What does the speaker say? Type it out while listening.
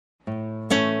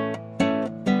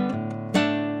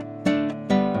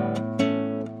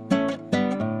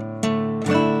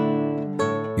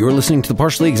You're listening to The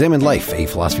Partially Examined Life, a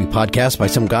philosophy podcast by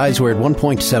some guys who were at one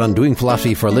point set on doing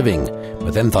philosophy for a living,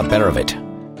 but then thought better of it.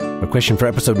 Our question for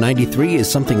episode 93 is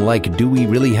something like, do we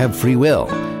really have free will?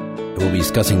 We'll be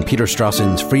discussing Peter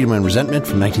Strawson's Freedom and Resentment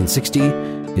from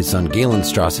 1960, his son Galen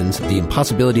Strawson's The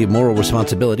Impossibility of Moral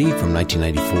Responsibility from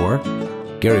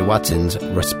 1994, Gary Watson's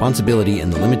Responsibility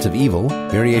and the Limits of Evil,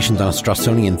 Variations on a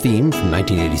Strawsonian Theme from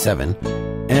 1987,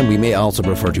 and we may also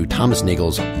refer to Thomas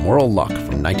Nagel's Moral Luck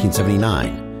from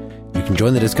 1979. You can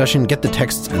join the discussion, get the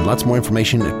texts, and lots more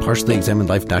information at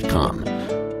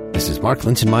partiallyexaminedlife.com. This is Mark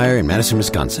Linsenmeyer in Madison,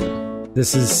 Wisconsin.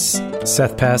 This is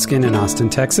Seth Paskin in Austin,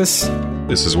 Texas.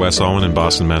 This is Wes Allman in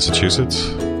Boston, Massachusetts.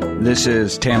 This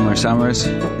is Tamler Summers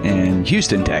in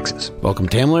Houston, Texas. Welcome,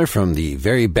 Tamler, from the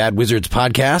Very Bad Wizards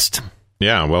podcast.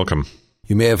 Yeah, welcome.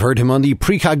 You may have heard him on the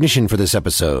precognition for this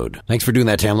episode. Thanks for doing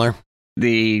that, Tamler.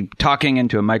 The talking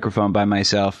into a microphone by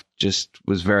myself just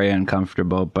was very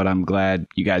uncomfortable, but I'm glad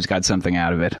you guys got something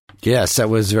out of it. Yes, that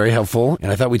was very helpful. And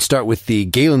I thought we'd start with the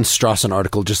Galen Strawson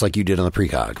article, just like you did on the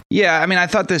precog. Yeah, I mean, I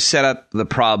thought this set up the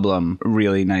problem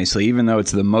really nicely, even though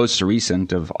it's the most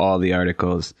recent of all the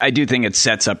articles. I do think it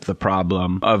sets up the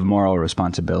problem of moral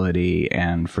responsibility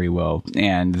and free will.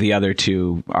 And the other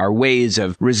two are ways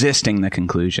of resisting the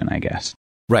conclusion, I guess.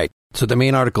 Right. So the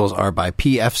main articles are by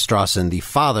P.F. Strawson, the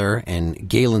father, and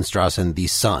Galen Strawson, the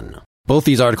son. Both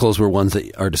these articles were ones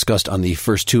that are discussed on the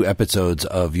first two episodes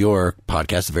of your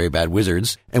podcast, The Very Bad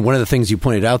Wizards. And one of the things you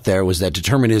pointed out there was that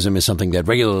determinism is something that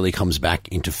regularly comes back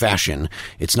into fashion.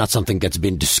 It's not something that's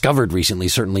been discovered recently,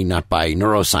 certainly not by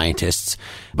neuroscientists,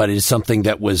 but it is something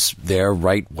that was there,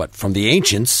 right, from the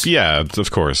ancients? Yeah,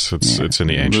 of course. It's in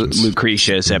the ancients.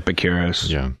 Lucretius, Epicurus.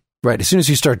 Yeah. Right. As soon as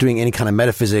you start doing any kind of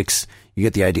metaphysics, you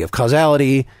get the idea of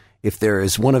causality. If there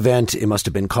is one event, it must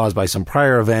have been caused by some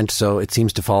prior event. So it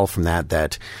seems to follow from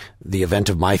that the event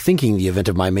of my thinking, the event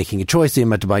of my making a choice, the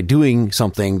event of my doing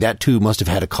something, that too must have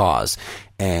had a cause.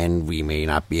 And we may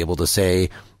not be able to say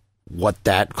what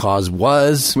that cause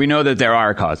was. We know that there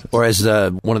are causes. Or as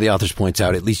one of the authors points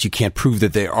out, at least you can't prove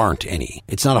that there aren't any.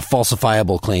 It's not a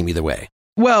falsifiable claim either way.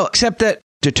 Well, except that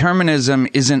determinism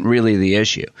isn't really the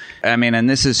issue. I mean, and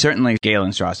this is certainly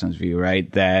Galen Strawson's view,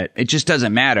 right? That it just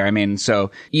doesn't matter. I mean, so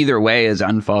either way is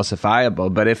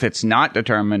unfalsifiable. But if it's not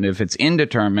determined, if it's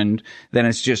indetermined, then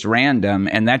it's just random.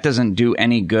 And that doesn't do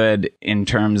any good in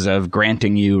terms of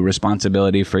granting you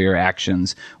responsibility for your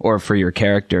actions or for your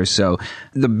character. So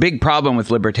the big problem with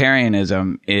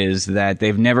libertarianism is that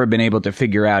they've never been able to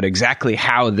figure out exactly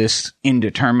how this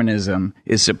indeterminism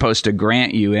is supposed to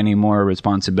grant you any more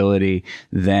responsibility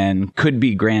than could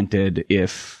be granted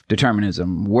if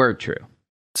determinism were true.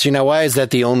 So now, why is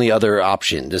that the only other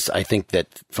option? I think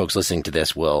that folks listening to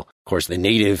this will, of course, the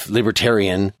native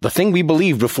libertarian, the thing we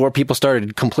believed before people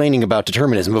started complaining about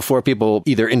determinism, before people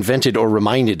either invented or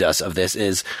reminded us of this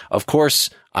is, of course,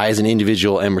 I as an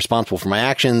individual am responsible for my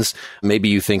actions. Maybe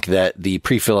you think that the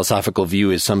pre-philosophical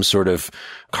view is some sort of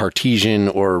Cartesian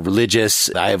or religious.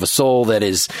 I have a soul that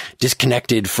is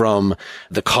disconnected from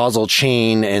the causal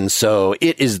chain, and so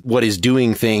it is what is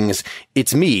doing things.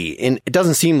 It's me. And it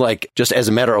doesn't seem like, just as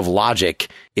a matter of logic,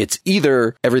 it's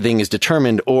either everything is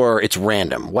determined or it's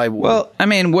random. Why? Well, I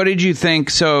mean, what did you think?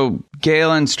 So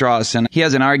Galen Strawson, he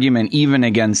has an argument even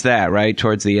against that, right?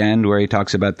 Towards the end where he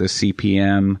talks about the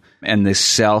CPM and this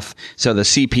self. So the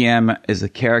CPM is the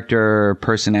character,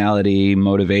 personality,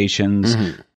 motivations.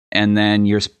 Mm-hmm. And then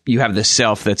you have the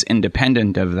self that's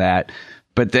independent of that.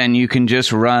 But then you can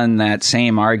just run that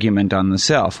same argument on the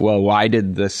self. Well, why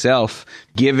did the self,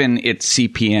 given its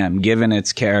CPM, given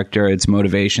its character, its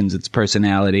motivations, its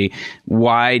personality,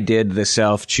 why did the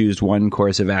self choose one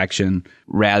course of action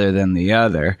rather than the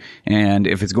other? And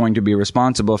if it's going to be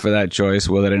responsible for that choice,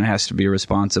 well, then it has to be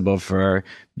responsible for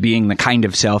being the kind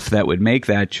of self that would make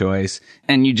that choice.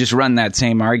 And you just run that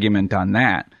same argument on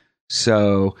that.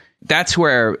 So that's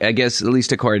where, I guess, at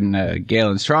least according to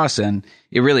Galen Strawson,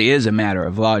 it really is a matter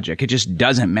of logic. It just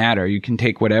doesn't matter. You can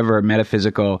take whatever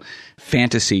metaphysical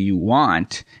fantasy you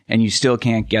want, and you still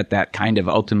can't get that kind of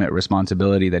ultimate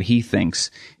responsibility that he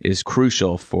thinks is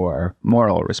crucial for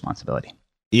moral responsibility.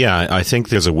 Yeah, I think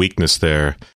there's a weakness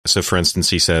there. So, for instance,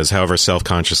 he says, however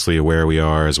self-consciously aware we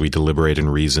are as we deliberate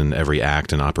and reason, every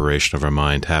act and operation of our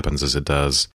mind happens as it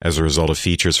does, as a result of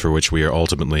features for which we are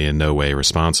ultimately in no way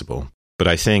responsible. But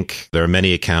I think there are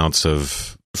many accounts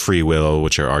of free will,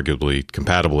 which are arguably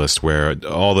compatibilist, where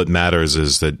all that matters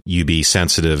is that you be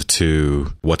sensitive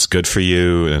to what's good for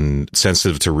you and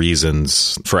sensitive to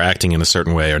reasons for acting in a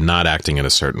certain way or not acting in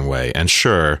a certain way. And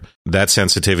sure, that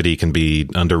sensitivity can be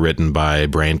underwritten by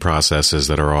brain processes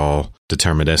that are all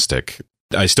deterministic.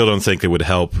 I still don't think it would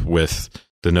help with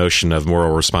the notion of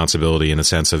moral responsibility in a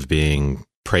sense of being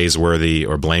praiseworthy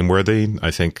or blameworthy.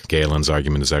 I think Galen's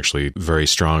argument is actually very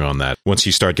strong on that. Once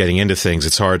you start getting into things,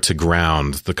 it's hard to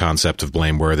ground the concept of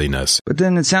blameworthiness. But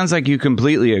then it sounds like you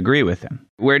completely agree with him.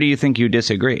 Where do you think you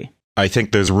disagree? I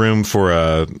think there's room for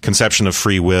a conception of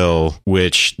free will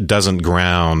which doesn't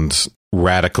ground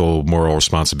radical moral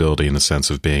responsibility in the sense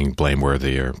of being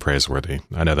blameworthy or praiseworthy.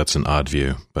 I know that's an odd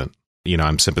view, but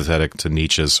I'm sympathetic to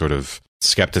Nietzsche's sort of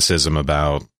skepticism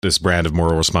about this brand of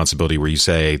moral responsibility where you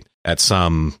say at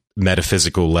some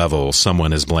metaphysical level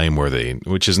someone is blameworthy,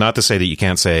 which is not to say that you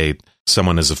can't say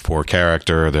someone is of poor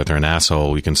character or that they're an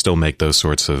asshole. You can still make those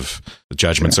sorts of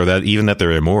judgments, or that even that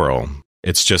they're immoral.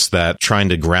 It's just that trying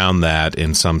to ground that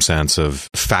in some sense of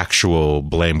factual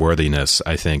blameworthiness,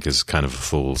 I think, is kind of a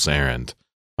fool's errand.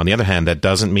 On the other hand, that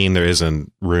doesn't mean there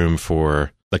isn't room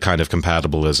for the kind of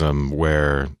compatibilism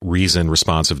where reason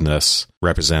responsiveness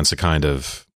represents a kind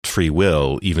of free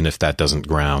will, even if that doesn't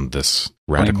ground this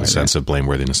radical sense of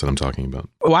blameworthiness that I'm talking about.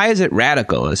 Why is it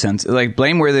radical, a sense? Like,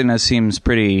 blameworthiness seems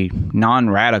pretty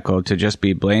non-radical to just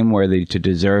be blameworthy, to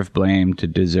deserve blame, to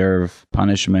deserve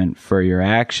punishment for your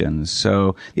actions.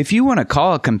 So if you want to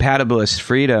call compatibilist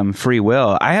freedom free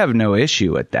will, I have no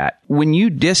issue with that. When you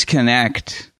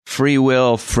disconnect free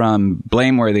will from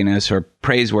blameworthiness or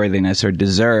praiseworthiness or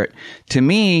desert, to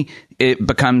me, it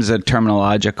becomes a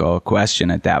terminological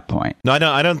question at that point. No,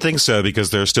 I don't think so,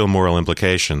 because there are still moral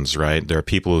implications, right? There are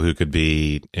people who could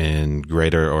be in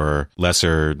greater or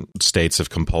lesser states of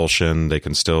compulsion. They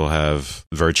can still have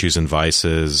virtues and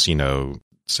vices,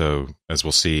 So, as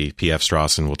we'll see, P.F.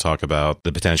 Strawson will talk about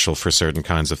the potential for certain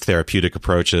kinds of therapeutic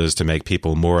approaches to make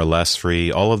people more or less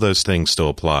free. All of those things still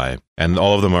apply, and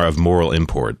all of them are of moral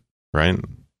import, right?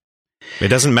 It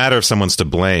doesn't matter if someone's to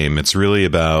blame. It's really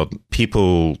about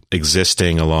people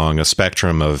existing along a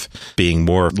spectrum of being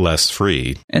more or less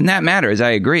free. And that matters.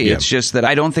 I agree. Yeah. It's just that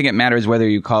I don't think it matters whether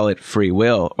you call it free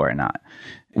will or not.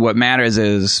 What matters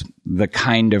is the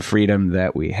kind of freedom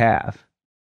that we have.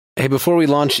 Hey, before we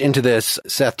launch into this,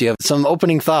 Seth, do you have some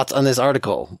opening thoughts on this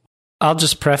article? I'll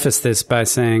just preface this by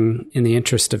saying, in the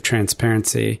interest of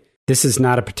transparency, this is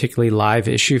not a particularly live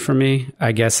issue for me.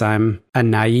 I guess I'm a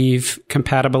naive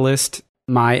compatibilist.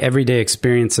 My everyday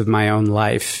experience of my own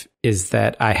life is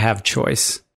that I have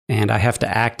choice and I have to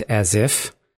act as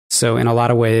if. So in a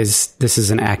lot of ways, this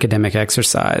is an academic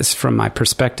exercise from my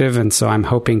perspective. And so I'm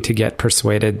hoping to get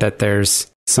persuaded that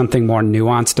there's something more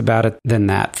nuanced about it than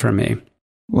that for me.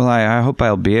 Well, I hope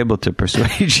I'll be able to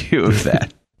persuade you of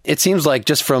that. It seems like,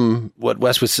 just from what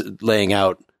Wes was laying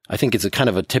out, I think it's a kind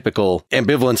of a typical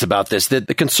ambivalence about this, that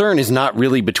the concern is not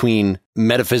really between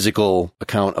metaphysical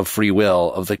account of free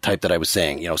will of the type that I was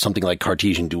saying, something like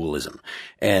Cartesian dualism.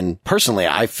 And personally,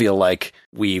 I feel like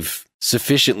we've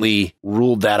sufficiently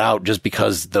ruled that out just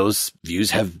because those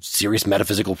views have serious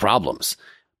metaphysical problems.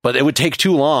 But it would take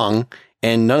too long.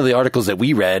 And none of the articles that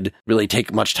we read really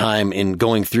take much time in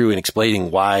going through and explaining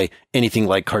why anything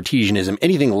like Cartesianism,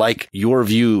 anything like your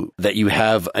view that you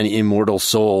have an immortal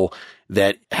soul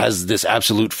that has this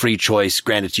absolute free choice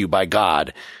granted to you by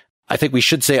God. I think we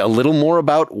should say a little more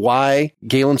about why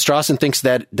Galen Strawson thinks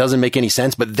that doesn't make any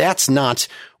sense, but that's not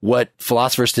what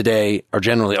philosophers today are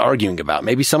generally arguing about.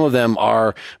 Maybe some of them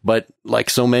are, but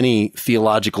like so many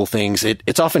theological things,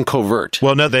 it's often covert.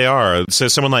 Well, no, they are. So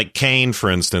someone like Kane, for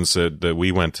instance, that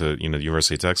we went to the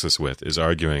University of Texas with, is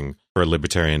arguing for a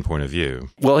libertarian point of view.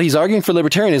 Well, he's arguing for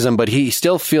libertarianism, but he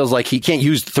still feels like he can't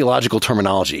use theological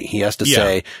terminology. He has to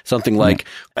say something like,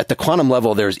 at the quantum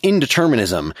level, there's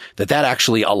indeterminism, that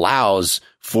actually allows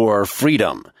for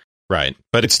freedom. Right.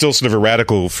 But it's still sort of a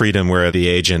radical freedom where the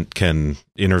agent can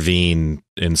intervene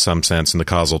in some sense in the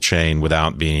causal chain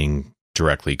without being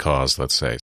directly caused, let's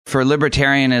say. For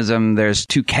libertarianism, there's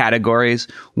two categories,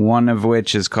 one of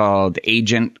which is called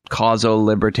agent causal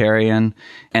libertarian,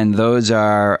 and those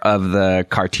are of the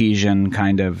Cartesian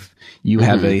kind of, you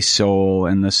have a soul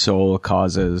and the soul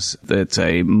causes, it's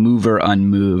a mover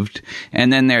unmoved.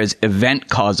 And then there's event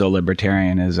causal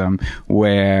libertarianism,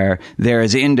 where there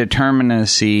is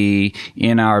indeterminacy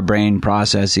in our brain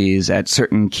processes at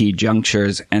certain key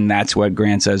junctures, and that's what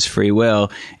grants us free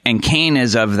will. And Kane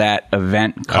is of that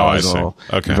event causal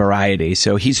variety.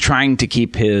 So he's trying to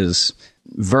keep his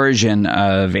version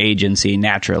of agency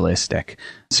naturalistic.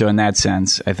 So in that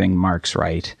sense, I think Mark's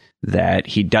right that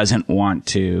he doesn't want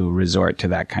to resort to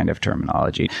that kind of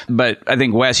terminology. But I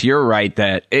think, Wes, you're right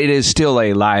that it is still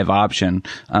a live option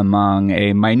among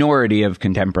a minority of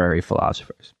contemporary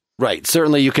philosophers. Right.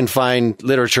 Certainly you can find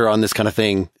literature on this kind of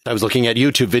thing. I was looking at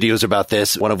YouTube videos about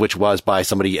this, one of which was by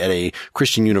somebody at a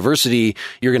Christian university.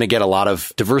 You're going to get a lot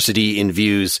of diversity in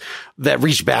views that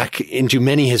reach back into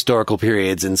many historical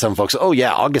periods. And some folks, oh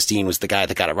yeah, Augustine was the guy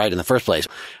that got it right in the first place.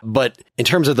 But in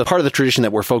terms of the part of the tradition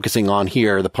that we're focusing on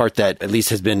here, the part that at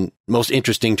least has been most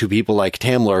interesting to people like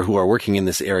Tamler who are working in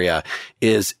this area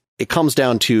is it comes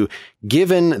down to,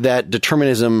 given that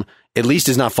determinism at least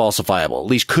is not falsifiable, at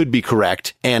least could be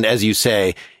correct. And as you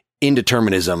say,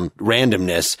 indeterminism,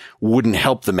 randomness wouldn't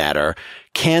help the matter.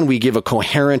 Can we give a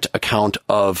coherent account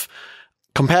of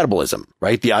compatibilism,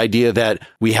 right? The idea that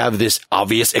we have this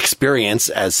obvious experience,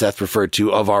 as Seth referred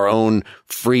to, of our own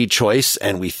free choice.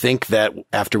 And we think that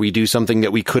after we do something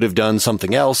that we could have done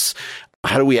something else.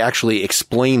 How do we actually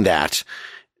explain that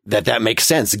makes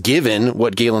sense, given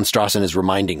what Galen Strawson is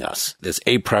reminding us, this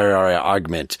a priori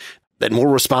argument that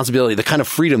moral responsibility, the kind of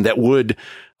freedom that would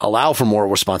allow for moral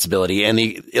responsibility. And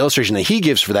the illustration that he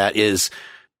gives for that is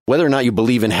whether or not you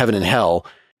believe in heaven and hell.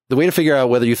 The way to figure out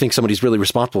whether you think somebody's really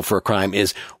responsible for a crime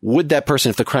is, would that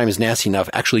person, if the crime is nasty enough,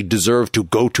 actually deserve to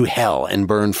go to hell and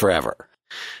burn forever?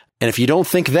 And if you don't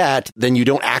think that, then you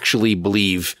don't actually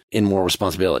believe in moral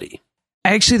responsibility.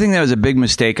 I actually think that was a big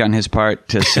mistake on his part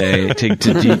to say, to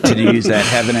use that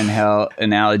heaven and hell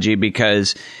analogy,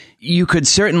 because you could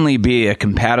certainly be a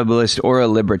compatibilist or a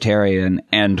libertarian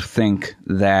and think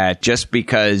that just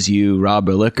because you rob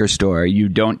a liquor store, you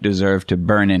don't deserve to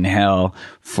burn in hell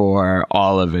for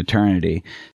all of eternity.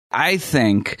 I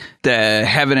think the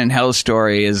heaven and hell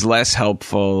story is less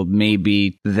helpful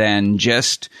maybe than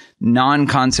just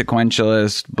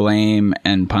non-consequentialist blame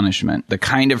and punishment, the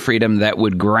kind of freedom that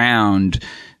would ground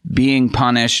being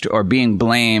punished or being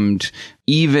blamed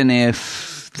even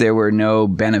if there were no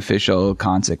beneficial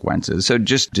consequences. So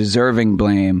just deserving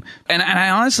blame. And I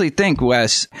honestly think,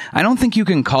 Wes, I don't think you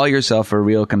can call yourself a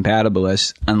real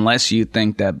compatibilist unless you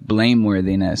think that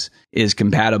blameworthiness is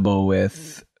compatible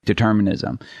with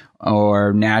determinism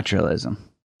or naturalism.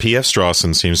 P.F.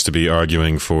 Strawson seems to be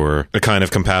arguing for a kind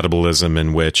of compatibilism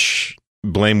in which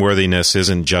blameworthiness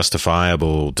isn't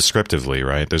justifiable descriptively,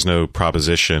 right? There's no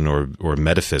proposition or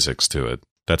metaphysics to it.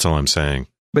 That's all I'm saying.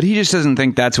 But he just doesn't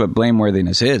think that's what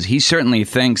blameworthiness is. He certainly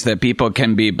thinks that people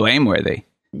can be blameworthy.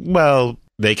 Well,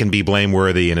 they can be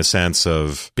blameworthy in a sense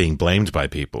of being blamed by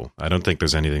people. I don't think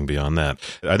there's anything beyond that.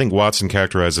 I think Watson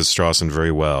characterizes Strawson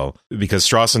very well, because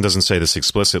Strawson doesn't say this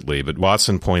explicitly, but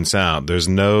Watson points out there's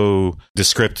no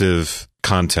descriptive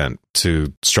content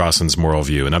to Strawson's moral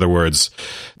view. In other words,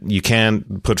 you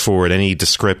can't put forward any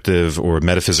descriptive or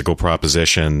metaphysical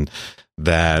proposition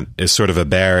that is sort of a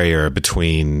barrier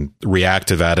between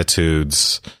reactive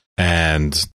attitudes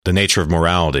and the nature of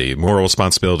morality. Moral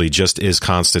responsibility just is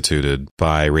constituted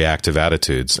by reactive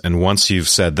attitudes. And once you've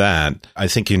said that, I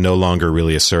think you're no longer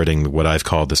really asserting what I've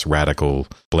called this radical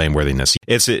blameworthiness.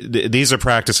 These are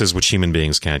practices which human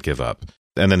beings can't give up.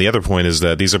 And then the other point is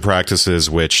that these are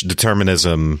practices which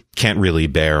determinism can't really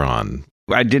bear on.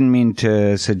 I didn't mean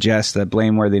to suggest that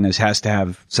blameworthiness has to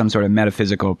have some sort of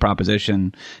metaphysical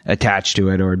proposition attached to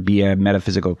it or be a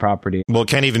metaphysical property. Well, it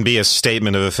can't even be a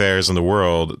statement of affairs in the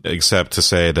world except to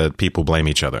say that people blame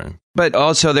each other. But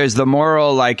also there's the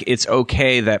moral, like, it's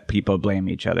okay that people blame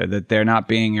each other, that they're not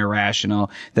being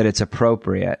irrational, that it's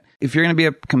appropriate. If you're going to be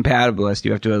a compatibilist,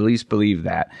 you have to at least believe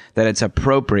that it's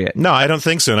appropriate. No, I don't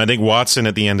think so. And I think Watson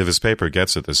at the end of his paper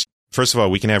gets at this. First of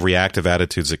all, we can have reactive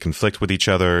attitudes that conflict with each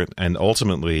other, and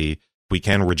ultimately we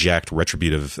can reject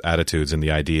retributive attitudes in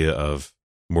the idea of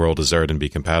moral desert and be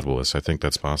compatibilists. I think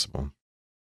that's possible.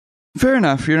 Fair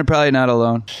enough. You're probably not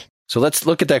alone. So let's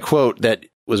look at that quote that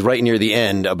was right near the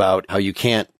end about how you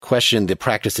can't question the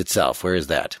practice itself. Where is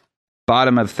that?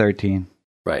 Bottom of 13.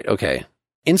 Right. Okay.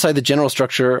 Inside the general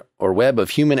structure or web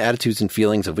of human attitudes and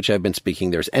feelings of which I've been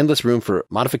speaking, there's endless room for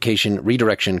modification,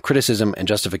 redirection, criticism, and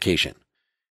justification.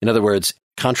 In other words,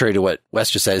 contrary to what Wes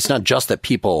just said, it's not just that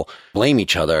people blame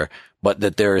each other, but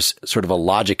that there's sort of a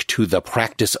logic to the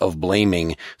practice of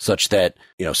blaming such that,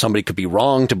 somebody could be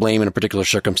wrong to blame in a particular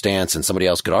circumstance and somebody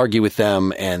else could argue with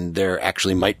them. And there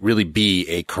actually might really be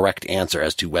a correct answer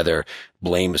as to whether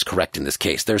blame is correct in this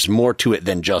case. There's more to it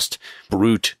than just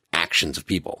brute actions of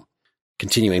people.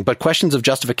 Continuing, but questions of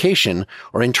justification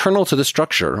are internal to the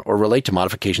structure or relate to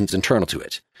modifications internal to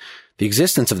it. The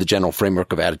existence of the general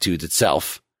framework of attitudes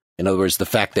itself, in other words, the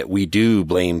fact that we do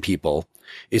blame people,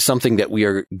 is something that we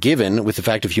are given with the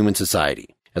fact of human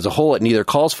society. As a whole, it neither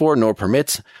calls for nor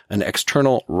permits an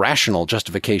external rational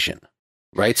justification.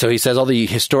 Right? So he says all the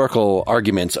historical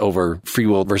arguments over free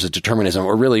will versus determinism,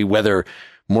 or really whether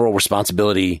moral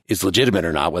responsibility is legitimate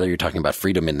or not, whether you're talking about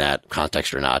freedom in that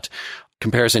context or not.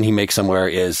 Comparison he makes somewhere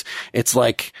is, it's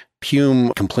like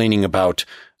Hume complaining about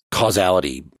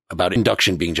causality, about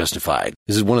induction being justified.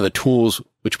 This is one of the tools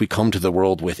which we come to the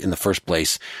world with in the first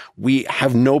place. We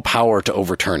have no power to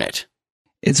overturn it.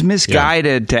 It's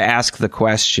misguided to ask the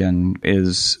question,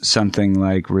 is something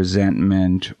like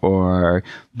resentment or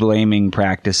blaming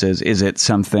practices, is it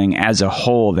something as a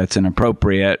whole that's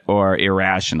inappropriate or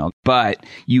irrational? But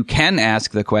you can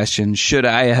ask the question, should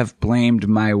I have blamed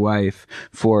my wife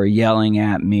for yelling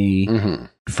at me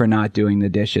for not doing the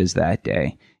dishes that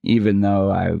day? Even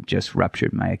though I just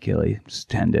ruptured my Achilles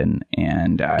tendon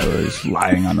and I was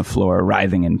lying on the floor,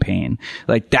 writhing in pain.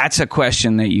 Like, that's a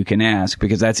question that you can ask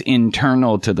because that's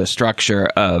internal to the structure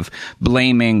of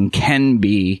blaming can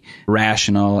be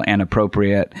rational and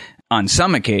appropriate on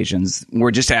some occasions.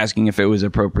 We're just asking if it was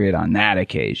appropriate on that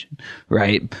occasion,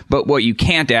 right? But what you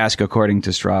can't ask, according to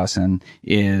Strawson,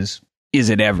 is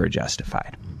it ever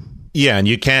justified? Yeah, and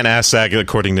you can't ask that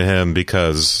according to him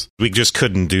because we just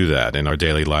couldn't do that in our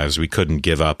daily lives. We couldn't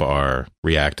give up our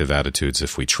reactive attitudes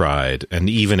if we tried. And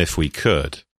even if we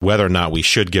could, whether or not we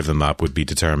should give them up would be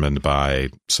determined by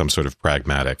some sort of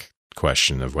pragmatic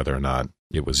question of whether or not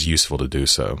it was useful to do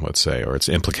so, let's say, or its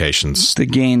implications. The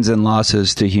gains and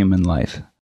losses to human life.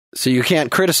 So you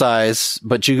can't criticize,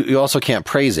 but you also can't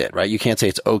praise it, right? You can't say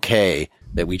it's okay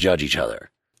that we judge each other.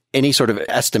 Any sort of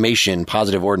estimation,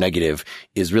 positive or negative,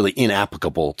 is really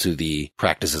inapplicable to the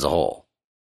practice as a whole.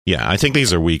 Yeah, I think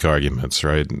these are weak arguments,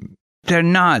 right? They're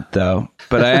not, though.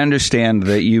 But I understand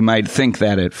that you might think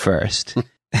that at first.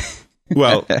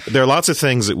 Well, there are lots of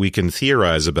things that we can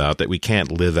theorize about that we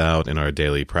can't live out in our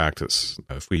daily practice.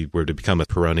 If we were to become a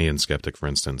Pyrrhonian skeptic, for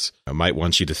instance, I might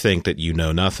want you to think that you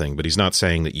know nothing, but he's not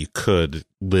saying that you could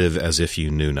live as if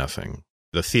you knew nothing.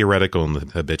 The theoretical and the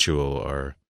habitual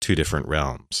are two different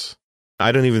realms.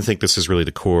 I don't even think this is really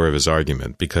the core of his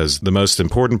argument, because the most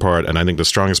important part, and I think the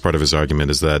strongest part of his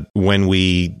argument, is that when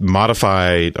we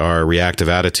modify our reactive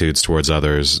attitudes towards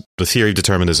others, the theory of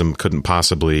determinism couldn't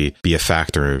possibly be a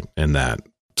factor in that.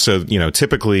 So,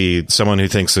 typically someone who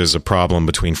thinks there's a problem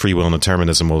between free will and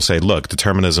determinism will say, look,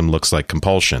 determinism looks like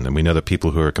compulsion, and we know that people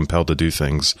who are compelled to do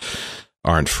things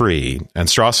aren't free. And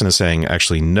Strawson is saying,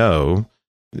 actually, no.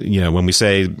 When we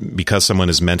say because someone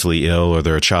is mentally ill or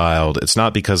they're a child, it's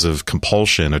not because of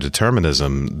compulsion or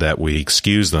determinism that we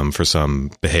excuse them for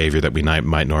some behavior that we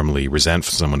might normally resent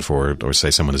someone for or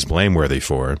say someone is blameworthy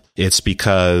for. It's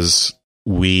because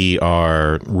we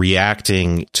are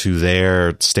reacting to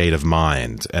their state of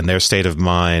mind, and their state of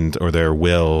mind or their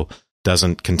will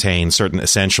doesn't contain certain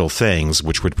essential things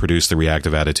which would produce the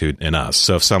reactive attitude in us.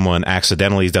 So if someone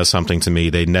accidentally does something to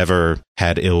me, they never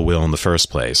had ill will in the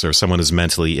first place. Or if someone is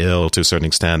mentally ill to a certain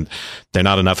extent, they're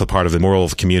not enough a part of the moral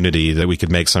community that we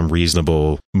could make some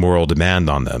reasonable moral demand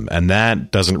on them. And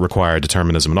that doesn't require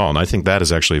determinism at all. And I think that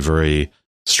is actually a very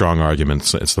strong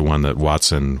argument. It's the one that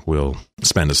Watson will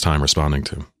spend his time responding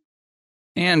to.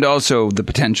 And also the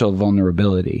potential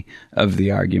vulnerability of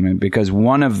the argument, because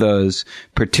one of those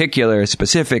particular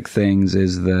specific things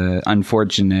is the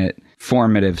unfortunate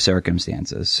formative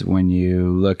circumstances when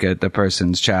you look at the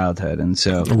person's childhood. And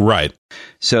so, right.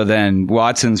 So then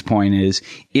Watson's point is,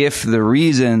 if the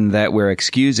reason that we're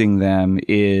excusing them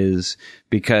is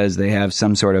because they have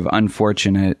some sort of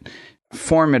unfortunate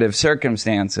formative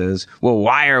circumstances, well,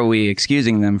 why are we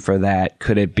excusing them for that?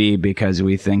 Could it be because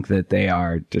we think that they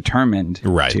are determined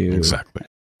right, to... exactly.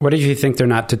 What if you think they're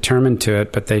not determined to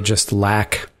it, but they just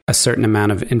lack a certain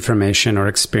amount of information or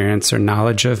experience or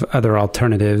knowledge of other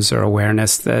alternatives or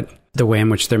awareness that the way in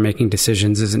which they're making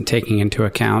decisions isn't taking into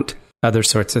account other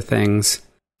sorts of things?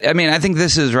 I mean, I think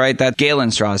this is right. That Galen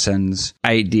Strawson's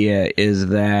idea is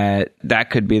that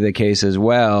could be the case as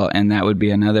well. And that would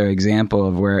be another example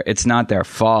of where it's not their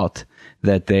fault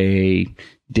that they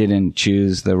didn't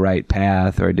choose the right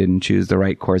path or didn't choose the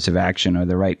right course of action or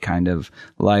the right kind of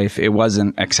life. It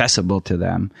wasn't accessible to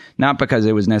them. Not because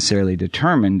it was necessarily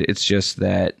determined. It's just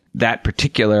that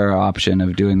particular option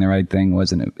of doing the right thing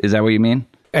wasn't. Is that what you mean?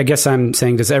 I guess I'm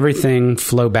saying, does everything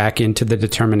flow back into the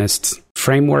determinist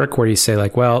framework where you say,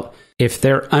 like, well, if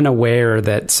they're unaware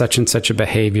that such and such a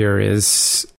behavior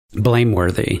is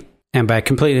blameworthy, and by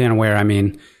completely unaware, I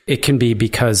mean, it can be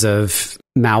because of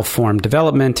malformed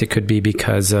development. It could be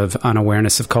because of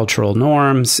unawareness of cultural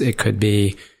norms. It could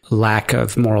be lack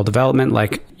of moral development.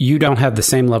 Like, you don't have the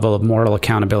same level of moral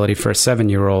accountability for a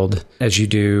 7-year-old as you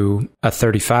do a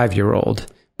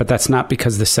 35-year-old. But that's not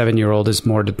because the 7-year-old is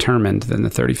more determined than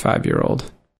the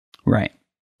 35-year-old. Right.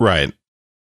 Right.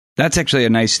 That's actually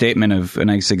a nice statement of a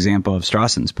nice example of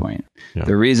Strawson's point. Yeah.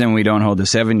 The reason we don't hold a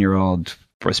 7-year-old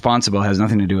responsible has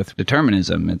nothing to do with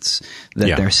determinism. It's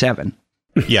that they're 7.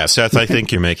 Yeah, Seth, I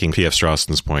think you're making P.F.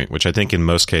 Strawson's point, which I think in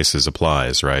most cases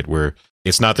applies, right? Where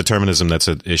it's not determinism that's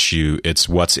at issue, it's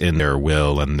what's in their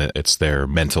will and it's their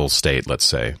mental state, let's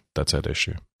say, that's at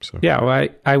issue. So. Yeah, well,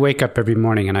 I wake up every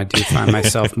morning and I do find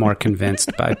myself more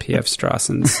convinced by P.F.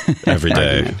 Strawson's every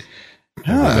day.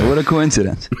 What a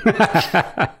coincidence.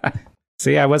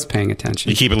 See, I was paying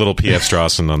attention. You keep a little P.F.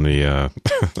 Strawson on the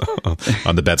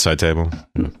on the bedside table.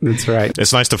 That's right.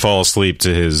 It's nice to fall asleep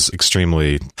to his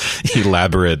extremely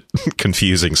elaborate,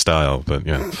 confusing style, but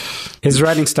yeah. His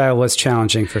writing style was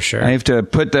challenging for sure. I have to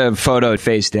put the photo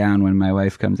face down when my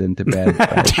wife comes into bed.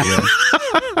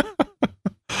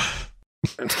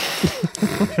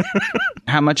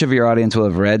 How much of your audience will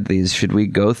have read these? Should we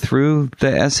go through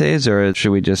the essays or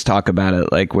should we just talk about it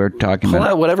like we're talking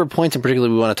about? Whatever points in particular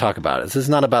we want to talk about. This is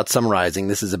not about summarizing.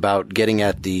 This is about getting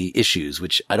at the issues,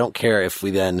 which I don't care if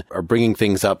we then are bringing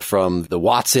things up from the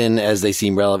Watson as they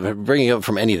seem relevant, bringing it up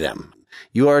from any of them.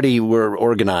 You already were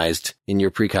organized in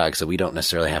your precog, so we don't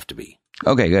necessarily have to be.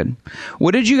 Okay, good.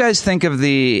 What did you guys think of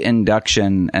the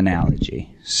induction analogy?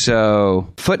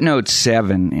 So, footnote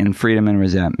 7 in Freedom and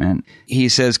Resentment, he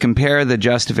says, compare the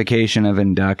justification of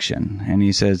induction. And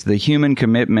he says, the human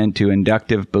commitment to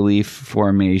inductive belief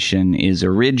formation is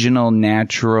original,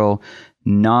 natural,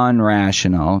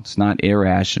 non-rational. It's not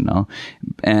irrational.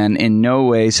 And in no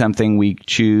way something we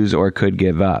choose or could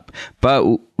give up.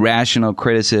 But rational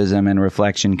criticism and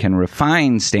reflection can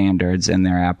refine standards in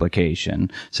their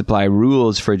application, supply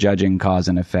rules for judging cause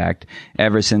and effect.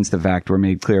 Ever since the fact were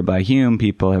made clear by Hume,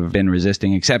 people have been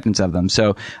resisting acceptance of them.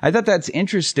 So I thought that's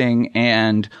interesting.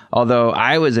 And although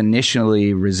I was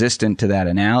initially resistant to that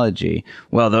analogy,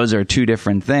 well, those are two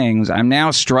different things. I'm now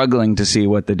struggling to see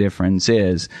what the difference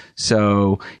is.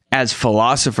 So as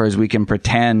philosophers, we can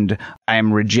pretend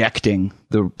I'm rejecting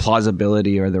the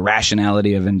plausibility or the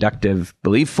rationality of inductive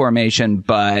belief formation,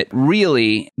 but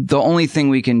really the only thing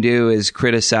we can do is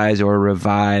criticize or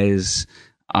revise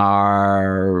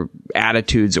our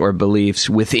attitudes or beliefs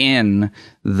within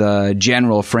the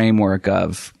general framework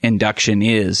of induction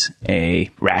is a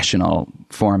rational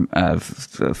form of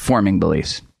forming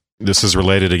beliefs. This is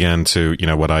related again to,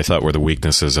 what I thought were the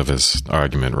weaknesses of his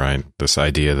argument, right? This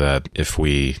idea that if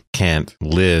we can't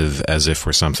live as if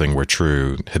something were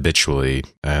true habitually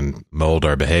and mold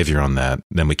our behavior on that,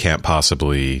 then we can't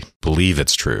possibly believe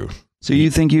it's true. So you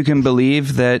think you can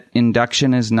believe that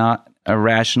induction is not a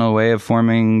rational way of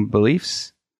forming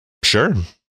beliefs? Sure.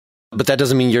 But that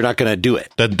doesn't mean you're not going to do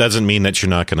it. That doesn't mean that you're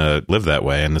not going to live that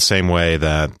way. In the same way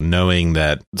that knowing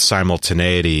that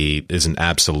simultaneity isn't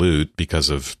absolute because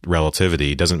of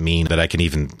relativity doesn't mean that I can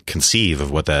even conceive of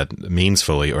what that means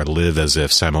fully or live as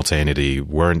if simultaneity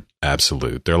weren't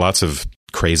absolute. There are lots of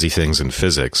crazy things in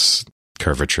physics,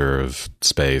 curvature of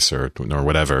space or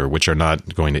whatever, which are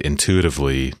not going to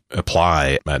intuitively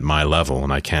apply at my level,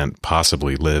 and I can't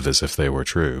possibly live as if they were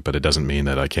true. But it doesn't mean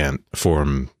that I can't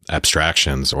form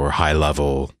abstractions or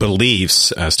high-level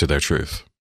beliefs as to their truth.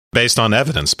 Based on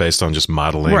evidence, based on just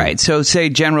modeling. Right. So say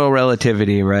general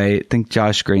relativity, right? I think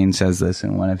Josh Green says this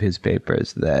in one of his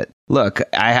papers that, look,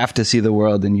 I have to see the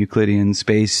world in Euclidean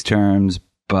space terms,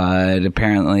 but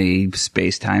apparently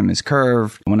space-time is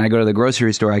curved. When I go to the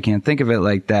grocery store, I can't think of it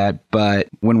like that. But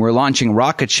when we're launching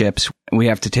rocket ships, we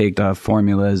have to take the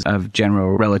formulas of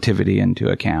general relativity into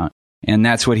account. And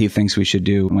that's what he thinks we should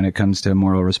do when it comes to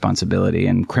moral responsibility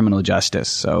and criminal justice.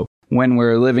 So when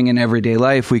we're living in everyday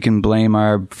life, we can blame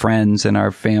our friends and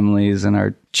our families and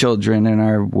our children and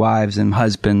our wives and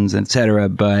husbands, etc.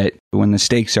 But when the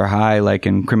stakes are high, like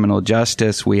in criminal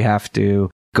justice, we have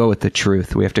to go with the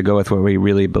truth. We have to go with what we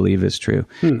really believe is true.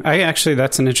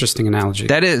 That's an interesting analogy.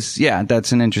 That is, yeah,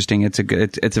 that's an interesting, it's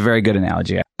a very good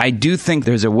analogy. I do think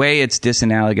there's a way it's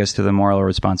disanalogous to the moral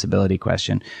responsibility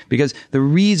question, because the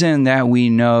reason that we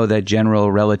know that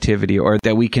general relativity, or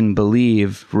that we can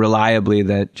believe reliably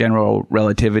that general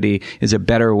relativity is a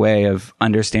better way of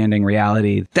understanding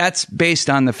reality, that's based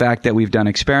on the fact that we've done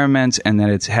experiments and that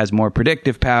it has more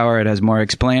predictive power, it has more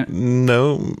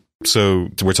No. So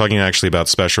we're talking actually about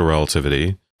special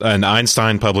relativity. And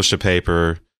Einstein published a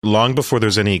paper long before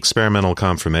there's any experimental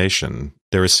confirmation.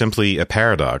 There is simply a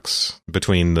paradox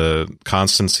between the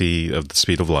constancy of the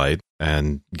speed of light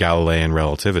and Galilean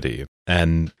relativity.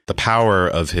 And the power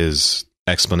of his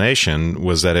explanation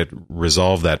was that it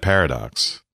resolved that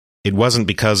paradox. It wasn't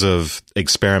because of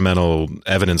experimental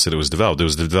evidence that it was developed. It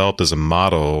was developed as a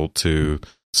model to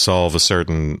solve a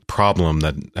certain problem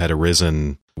that had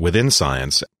arisen within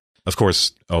science. Of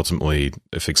course, ultimately,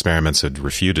 if experiments had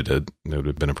refuted it, it would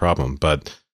have been a problem.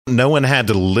 But no one had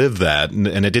to live that,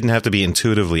 and it didn't have to be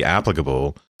intuitively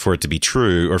applicable for it to be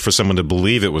true or for someone to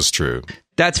believe it was true.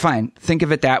 That's fine. Think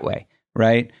of it that way.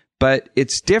 right? But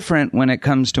it's different when it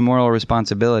comes to moral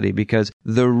responsibility, because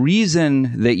the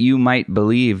reason that you might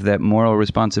believe that moral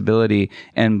responsibility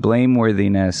and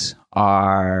blameworthiness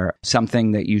are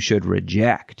something that you should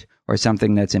reject or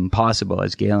something that's impossible,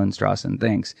 as Galen Strawson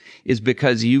thinks, is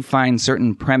because you find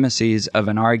certain premises of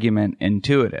an argument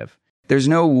intuitive. There's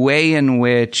no way in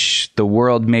which the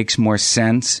world makes more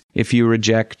sense if you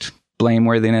reject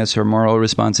blameworthiness or moral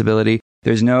responsibility.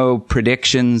 There's no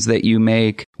predictions that you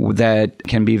make that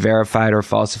can be verified or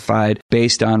falsified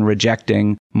based on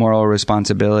rejecting moral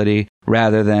responsibility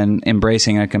rather than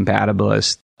embracing a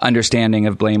compatibilist understanding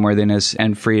of blameworthiness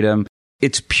and freedom.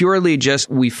 It's purely just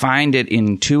we find it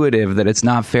intuitive that it's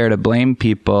not fair to blame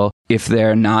people if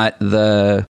they're not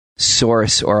the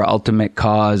source or ultimate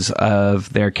cause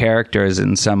of their characters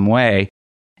in some way.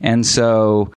 And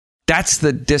so that's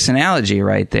the disanalogy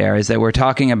right there, is that we're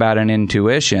talking about an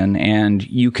intuition, and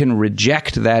you can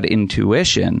reject that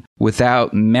intuition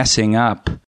without messing up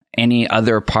any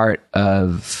other part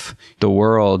of the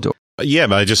world. Yeah,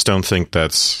 but I just don't think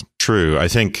that's true. I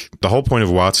think the whole point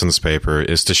of Watson's paper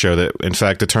is to show that, in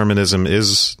fact, determinism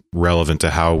is relevant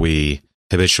to how we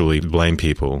habitually blame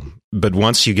people. But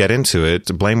once you get into it,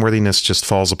 blameworthiness just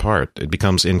falls apart. It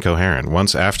becomes incoherent.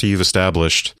 Once after you've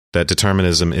established that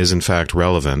determinism is in fact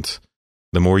relevant,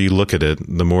 the more you look at it,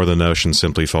 the more the notion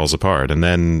simply falls apart.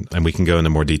 And we can go into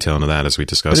more detail into that as we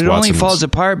discuss But it Watson's. only falls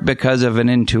apart because of an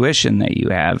intuition that you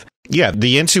have. Yeah,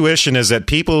 the intuition is that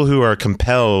people who are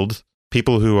compelled,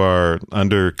 people who are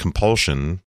under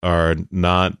compulsion, are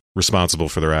not responsible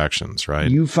for their actions, right?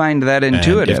 You find that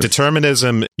intuitive. And if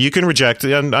determinism, you can reject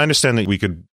it. And I understand that we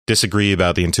could disagree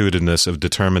about the intuitiveness of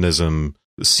determinism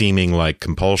seeming like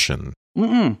compulsion.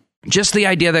 Just the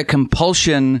idea that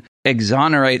compulsion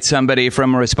exonerates somebody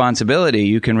from a responsibility,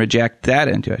 you can reject that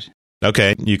intuition.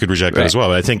 Okay, you could reject that as well.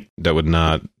 But I think that would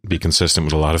not be consistent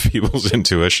with a lot of people's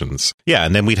intuitions. Yeah,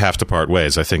 and then we'd have to part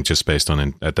ways, I think, just based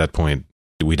on, at that point,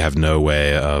 we'd have no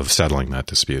way of settling that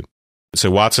dispute. So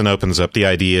Watson opens up the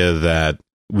idea that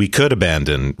we could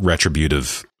abandon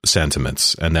retributive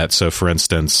sentiments, and that, so for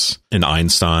instance, an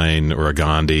Einstein or a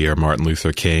Gandhi or Martin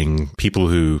Luther King, people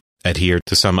who adhere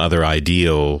to some other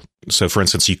ideal. So for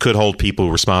instance, you could hold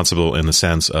people responsible in the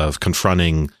sense of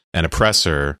confronting an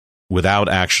oppressor without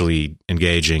actually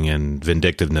engaging in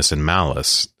vindictiveness and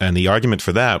malice. And the argument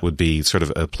for that would be sort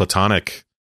of a Platonic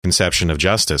conception of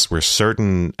justice, where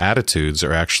certain attitudes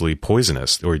are actually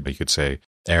poisonous, or you could say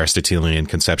Aristotelian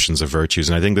conceptions of virtues.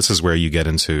 And I think this is where you get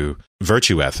into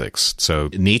virtue ethics. So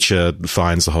Nietzsche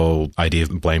finds the whole idea of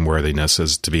blameworthiness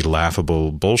as to be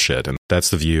laughable bullshit. And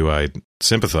that's the view I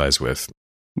sympathize with.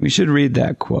 We should read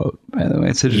that quote, by the way.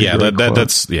 It's such a great quote.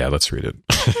 Let's read it.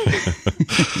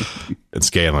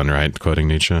 It's Galen, right? Quoting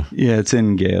Nietzsche. Yeah, it's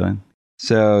in Galen.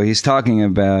 So he's talking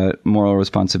about moral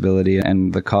responsibility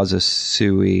and the casus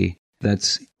sui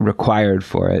that's required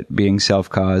for it, being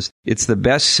self-caused. It's the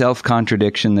best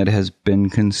self-contradiction that has been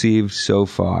conceived so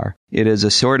far. It is a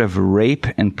sort of rape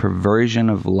and perversion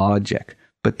of logic.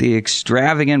 But the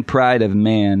extravagant pride of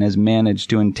man has managed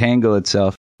to entangle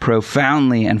itself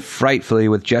profoundly and frightfully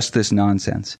with just this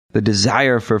nonsense. The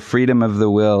desire for freedom of the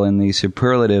will in the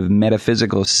superlative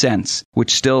metaphysical sense,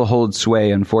 which still holds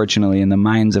sway, unfortunately, in the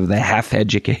minds of the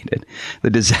half-educated. The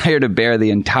desire to bear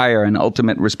the entire and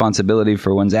ultimate responsibility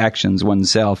for one's actions,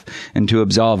 oneself, and to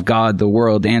absolve God, the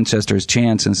world, ancestors,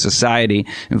 chance, and society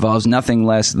involves nothing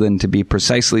less than to be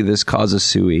precisely this casus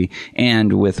sui,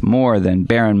 and with more than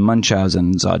Baron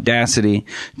Munchausen's audacity,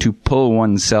 to pull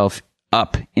oneself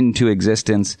up into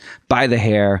existence by the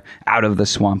hair out of the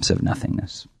swamps of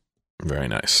nothingness. Very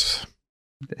nice.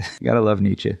 Gotta love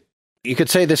Nietzsche. You could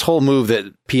say this whole move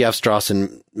that P.F.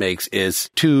 Strawson makes is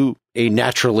to a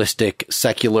naturalistic,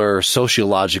 secular,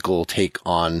 sociological take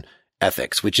on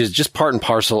ethics, which is just part and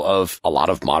parcel of a lot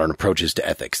of modern approaches to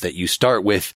ethics, that you start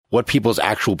with what people's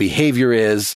actual behavior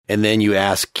is, and then you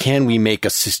ask, can we make a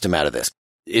system out of this?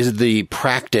 Is the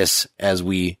practice as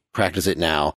we practice it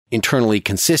now internally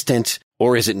consistent,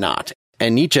 or is it not?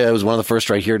 And Nietzsche was one of the first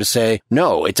right here to say,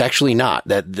 no, it's actually not.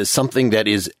 That there's something that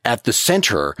is at the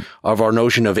center of our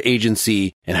notion of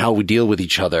agency and how we deal with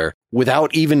each other,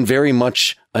 without even very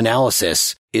much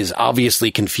analysis, is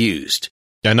obviously confused.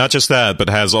 And not just that, but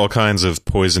has all kinds of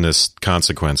poisonous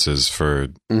consequences for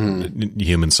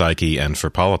human psyche and for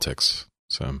politics.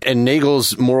 So. And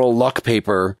Nagel's moral luck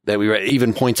paper that we read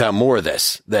even points out more of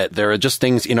this, that there are just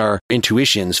things in our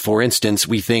intuitions. For instance,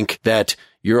 we think that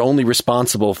you're only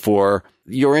responsible for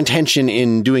your intention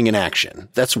in doing an action.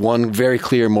 That's one very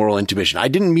clear moral intuition. I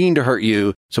didn't mean to hurt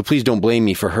you, so please don't blame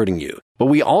me for hurting you. But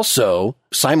we also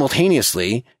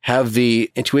simultaneously have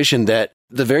the intuition that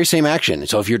the very same action.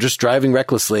 So if you're just driving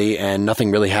recklessly and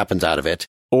nothing really happens out of it,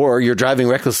 or you're driving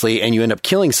recklessly and you end up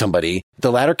killing somebody,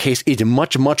 the latter case is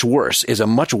much, much worse, is a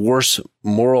much worse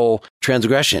moral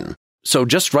transgression. So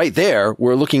just right there,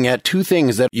 we're looking at two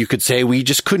things that you could say we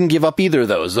just couldn't give up either of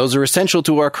those. Those are essential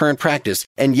to our current practice,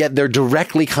 and yet they're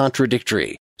directly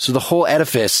contradictory. So the whole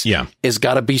edifice is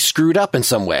got to be screwed up in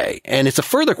some way. And it's a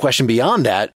further question beyond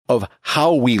that of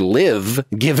how we live,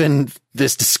 given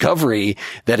this discovery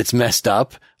that it's messed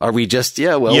up. Are we just,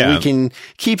 we can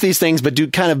keep these things, but do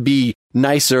kind of be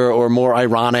nicer or more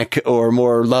ironic or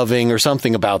more loving or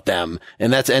something about them.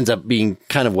 And that ends up being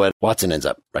kind of what Watson ends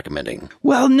up recommending.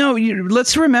 Well, no,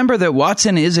 let's remember that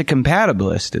Watson is a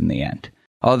compatibilist in the end.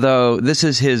 Although this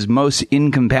is his most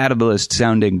incompatibilist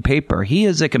sounding paper, he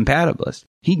is a compatibilist.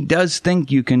 He does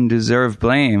think you can deserve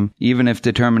blame, even if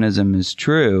determinism is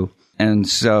true. And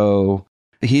so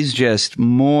he's just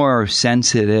more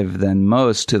sensitive than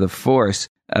most to the force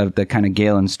of the kind of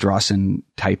Galen Strawson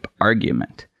type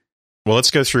argument. Well,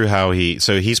 let's go through how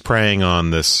he's preying on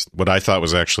this, what I thought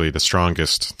was actually the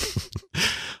strongest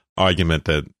argument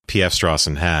that P.F.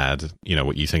 Strawson had,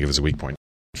 what you think of as a weak point.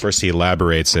 First, he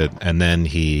elaborates it, and then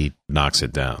he knocks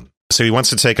it down. So he wants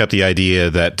to take up the idea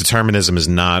that determinism is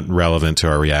not relevant to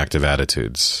our reactive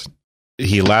attitudes.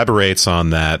 He elaborates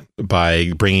on that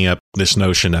by bringing up this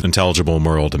notion of intelligible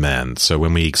moral demand. So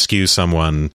when we excuse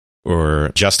someone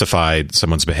or justify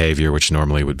someone's behavior, which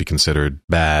normally would be considered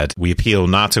bad, we appeal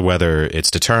not to whether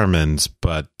it's determined,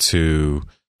 but to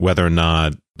whether or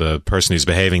not the person who's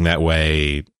behaving that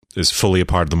way is fully a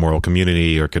part of the moral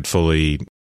community or could fully...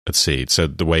 Let's see. So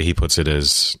the way he puts it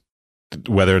is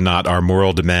whether or not our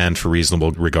moral demand for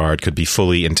reasonable regard could be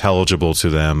fully intelligible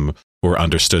to them or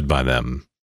understood by them.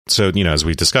 So, as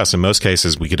we've discussed, in most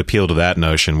cases, we could appeal to that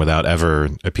notion without ever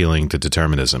appealing to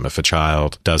determinism. If a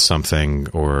child does something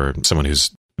or someone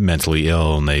who's mentally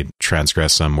ill and they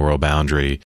transgress some moral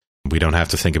boundary, we don't have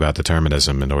to think about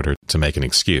determinism in order to make an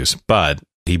excuse. But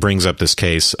he brings up this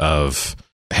case of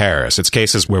Harris. It's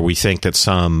cases where we think that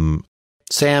Sam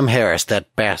Harris,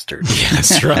 that bastard.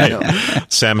 Yes, right.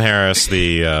 Sam Harris,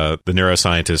 the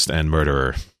neuroscientist and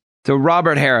murderer. So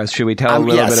Robert Harris, should we tell a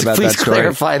little bit about that story?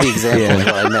 Please clarify the example of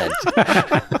what I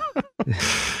meant.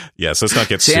 Yes, let's not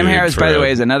get Sam Harris, by the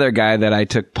way, is another guy that I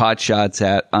took pot shots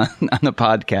at on the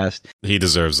podcast. He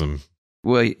deserves them.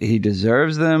 Well, he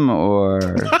deserves them, or...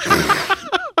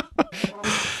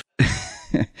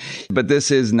 But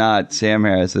this is not Sam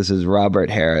Harris. This is Robert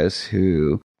Harris,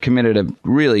 who committed a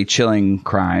really chilling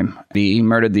crime. He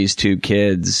murdered these two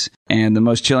kids, and the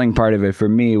most chilling part of it for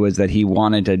me was that he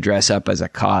wanted to dress up as a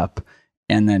cop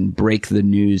and then break the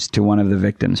news to one of the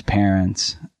victims'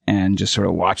 parents and just sort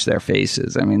of watch their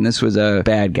faces. I mean, this was a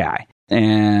bad guy.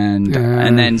 And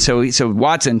then so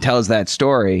Watson tells that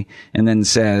story and then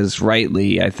says,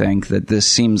 rightly, I think, that this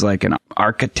seems like an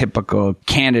archetypical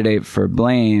candidate for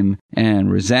blame and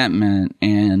resentment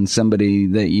and somebody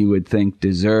that you would think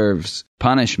deserves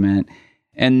punishment.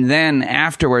 And then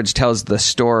afterwards tells the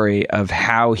story of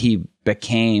how he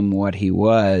became what he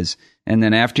was. And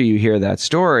then after you hear that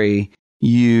story,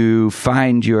 you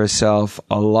find yourself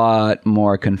a lot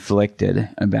more conflicted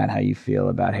about how you feel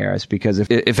about Harris, because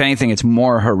if anything, it's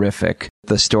more horrific,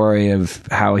 the story of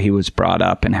how he was brought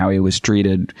up and how he was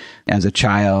treated as a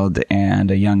child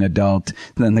and a young adult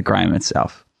than the crime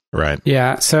itself. Right.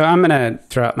 Yeah. So I'm going to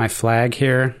throw out my flag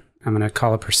here. I'm going to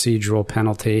call a procedural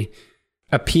penalty.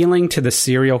 Appealing to the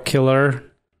serial killer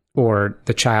or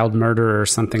the child murderer or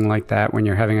something like that when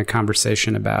you're having a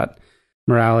conversation about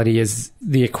morality is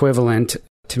the equivalent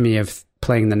to me of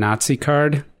playing the Nazi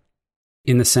card,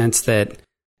 in the sense that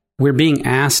we're being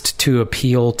asked to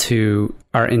appeal to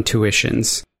our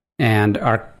intuitions and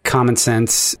our common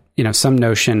sense, some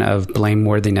notion of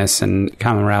blameworthiness and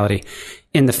common morality.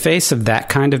 In the face of that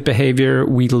kind of behavior,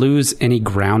 we lose any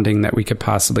grounding that we could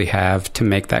possibly have to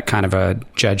make that kind of a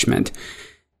judgment.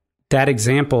 That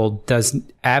example does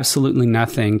absolutely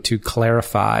nothing to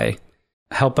clarify,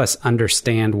 help us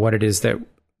understand what it is that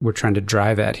we're trying to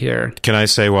drive at here. Can I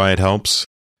say why it helps?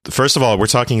 First of all, we're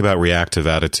talking about reactive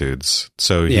attitudes.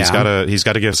 So he's got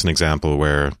to give us an example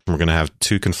where we're going to have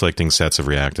two conflicting sets of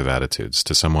reactive attitudes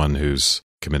to someone who's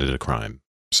committed a crime.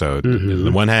 So on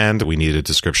the one hand, we need a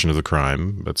description of the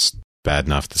crime. That's bad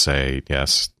enough to say,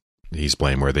 yes, he's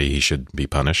blameworthy, he should be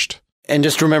punished. And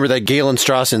just remember that Galen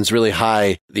Strawson's really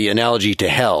high, the analogy to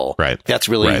hell. Right. That's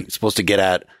really supposed to get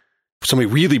at somebody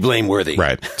really blameworthy.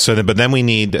 Right. But then we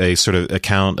need a sort of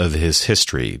account of his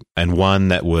history, and one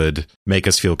that would make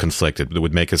us feel conflicted, that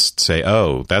would make us say,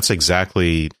 oh, that's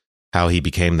exactly how he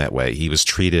became that way. He was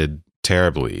treated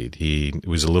terribly. He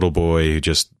was a little boy who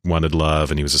just wanted love,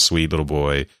 and he was a sweet little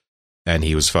boy, and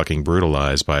he was fucking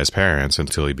brutalized by his parents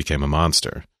until he became a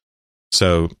monster.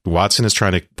 So Watson is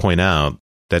trying to point out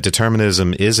that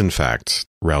determinism is in fact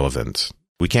relevant.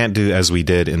 We can't do as we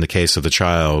did in the case of the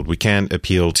child. We can't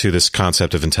appeal to this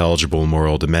concept of intelligible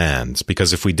moral demands,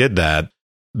 because if we did that,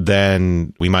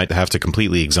 then we might have to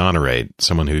completely exonerate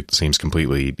someone who seems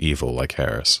completely evil like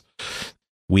Harris.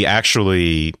 We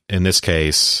actually, in this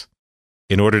case,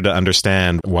 in order to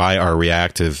understand why our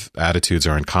reactive attitudes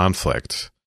are in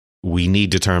conflict, we need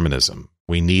determinism.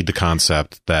 We need the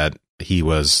concept that he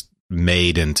was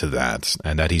made into that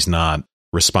and that he's not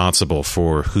responsible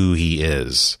for who he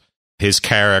is. His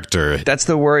character. That's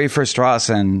the worry for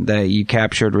Strawson that you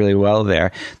captured really well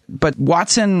there. But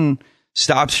Watson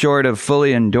stops short of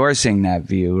fully endorsing that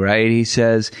view, right? He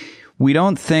says, we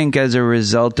don't think as a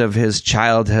result of his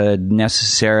childhood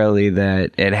necessarily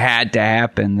that it had to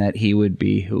happen that he would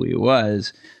be who he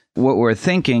was. What we're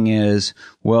thinking is,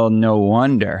 well, no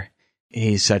wonder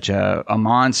he's such a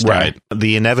monster. Right.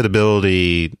 The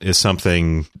inevitability is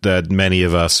something that many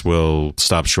of us will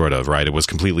stop short of, right? It was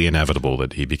completely inevitable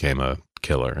that he became a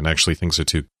killer. And actually, things are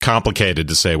too complicated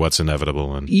to say what's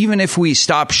inevitable. And even if we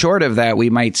stop short of that, we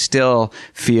might still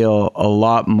feel a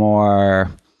lot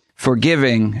more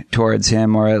forgiving towards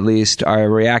him, or at least our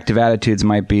reactive attitudes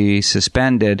might be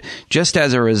suspended just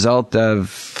as a result of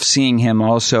seeing him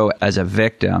also as a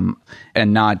victim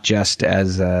and not just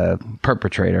as a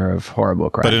perpetrator of horrible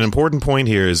crimes. But an important point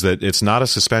here is that it's not a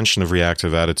suspension of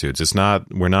reactive attitudes.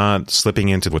 We're not slipping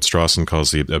into what Strawson calls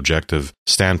the objective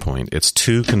standpoint. It's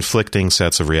two conflicting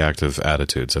sets of reactive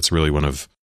attitudes. That's really one of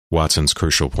Watson's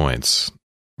crucial points.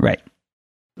 Right.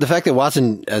 The fact that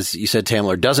Watson, as you said,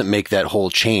 Tamler, doesn't make that whole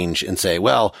change and say,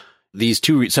 well, these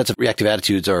two sets of reactive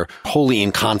attitudes are wholly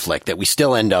in conflict, that we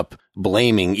still end up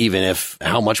blaming, even if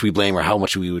how much we blame or how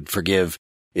much we would forgive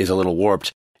is a little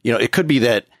warped. It could be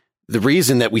that the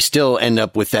reason that we still end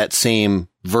up with that same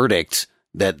verdict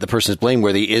that the person is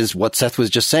blameworthy is what Seth was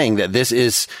just saying, that this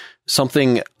is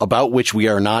something about which we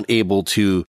are not able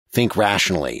to think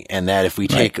rationally. And that if we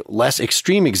take less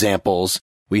extreme examples,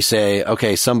 we say,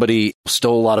 okay, somebody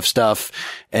stole a lot of stuff,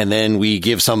 and then we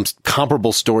give some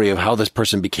comparable story of how this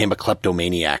person became a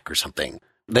kleptomaniac or something.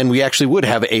 Then we actually would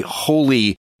have a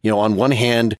wholly, on one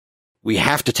hand, we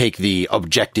have to take the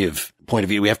objective point of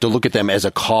view. We have to look at them as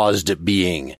a caused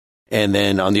being. And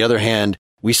then on the other hand,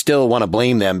 we still want to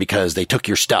blame them because they took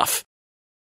your stuff.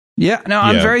 Yeah, no,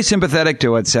 I'm very sympathetic to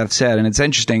what Seth said, and it's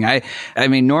interesting. I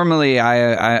mean, normally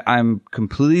I'm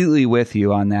completely with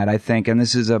you on that, I think, and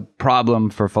this is a problem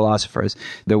for philosophers,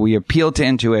 that we appeal to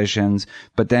intuitions,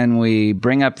 but then we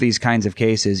bring up these kinds of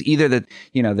cases, either that,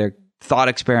 they're thought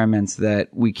experiments that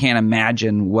we can't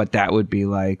imagine what that would be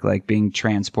like being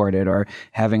transported or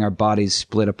having our bodies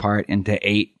split apart into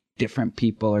 8 different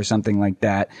people or something like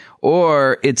that.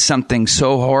 Or it's something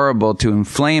so horrible to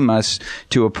inflame us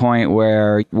to a point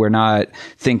where we're not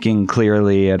thinking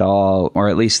clearly at all, or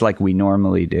at least like we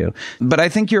normally do. But I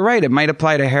think you're right. It might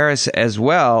apply to Harris as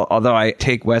well, although I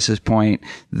take Wes's point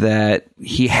that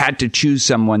he had to choose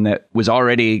someone that was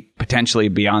already potentially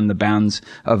beyond the bounds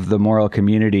of the moral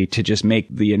community to just make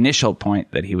the initial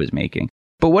point that he was making.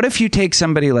 But what if you take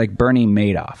somebody like Bernie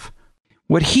Madoff?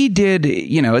 What he did,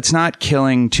 it's not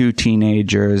killing 2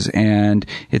 teenagers, and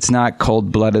it's not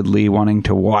cold-bloodedly wanting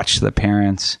to watch the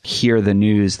parents hear the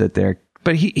news that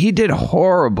but he did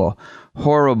horrible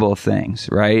things,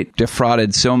 right?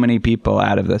 Defrauded so many people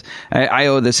out of this. I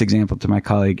owe this example to my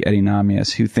colleague, Eddie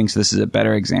Namias, who thinks this is a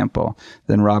better example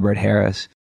than Robert Harris.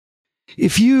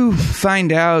 If you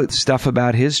find out stuff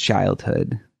about his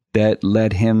childhood that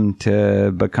led him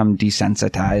to become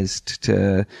desensitized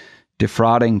to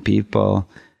defrauding people,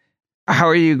 how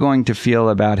are you going to feel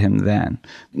about him then?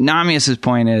 Namias's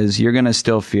point is you're going to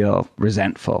still feel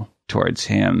resentful towards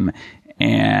him.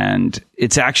 And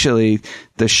it's actually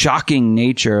the shocking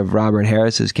nature of Robert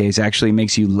Harris's case actually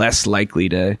makes you less likely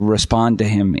to respond to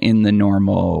him in the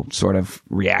normal sort of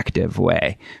reactive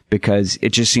way, because it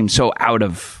just seems so out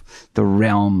of the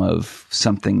realm of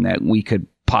something that we could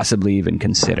possibly even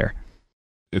consider.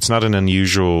 It's not an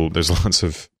unusual, there's lots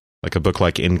of, like a book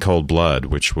like In Cold Blood,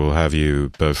 which will have you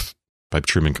both, by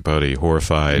Truman Capote,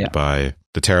 horrified by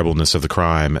the terribleness of the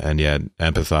crime and yet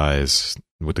empathize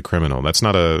with the criminal. That's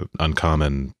not a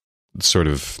uncommon sort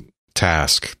of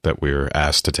task that we're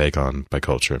asked to take on by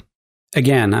culture.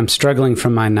 Again, I'm struggling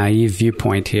from my naive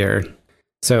viewpoint here.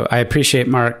 So I appreciate,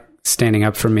 Mark, standing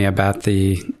up for me about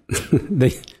the the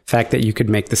fact that you could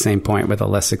make the same point with a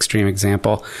less extreme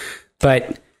example.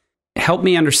 But help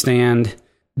me understand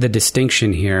the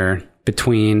distinction here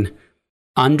between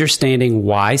understanding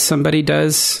why somebody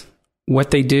does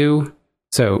what they do.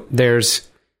 So there's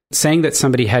saying that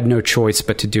somebody had no choice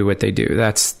but to do what they do.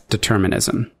 That's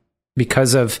determinism.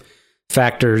 Because of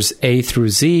factors A through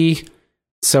Z,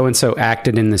 so-and-so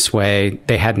acted in this way,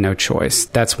 they had no choice.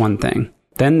 That's one thing.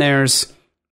 Then there's,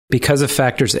 because of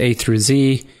factors A through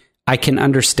Z, I can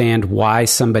understand why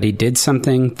somebody did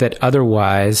something that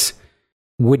otherwise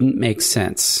wouldn't make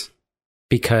sense,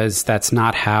 because that's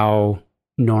not how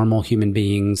normal human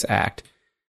beings act.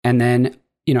 And then,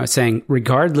 saying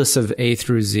regardless of A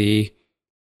through Z,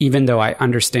 even though I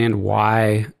understand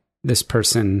why this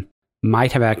person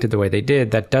might have acted the way they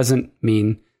did, that doesn't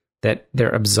mean that they're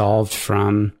absolved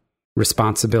from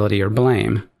responsibility or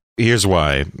blame. Here's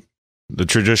why. The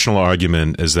traditional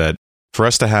argument is that for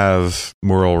us to have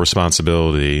moral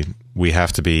responsibility, we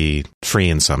have to be free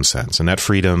in some sense. And that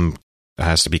freedom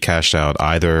has to be cashed out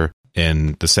either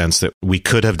in the sense that we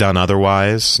could have done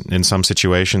otherwise in some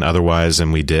situation, otherwise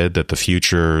than we did, that the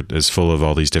future is full of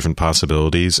all these different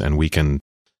possibilities and we can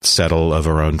settle of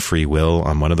our own free will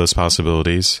on one of those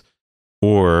possibilities,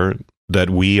 or that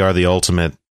we are the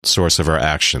ultimate source of our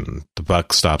action. The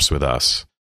buck stops with us.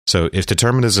 So if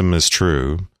determinism is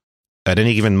true, at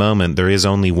any given moment, there is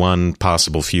only one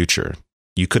possible future.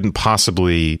 You couldn't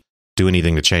possibly do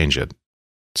anything to change it.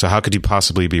 So how could you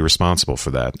possibly be responsible for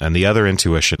that? And the other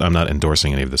intuition, I'm not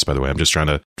endorsing any of this, by the way, I'm just trying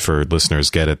to, for listeners,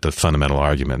 get at the fundamental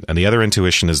argument. And the other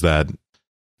intuition is that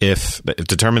if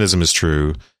determinism is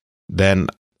true, then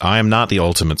I am not the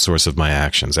ultimate source of my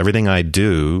actions. Everything I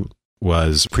do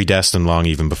was predestined long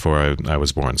even before I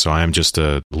was born. So I am just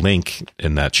a link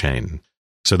in that chain.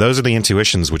 So those are the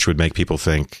intuitions which would make people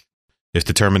think if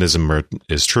determinism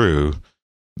is true,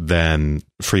 then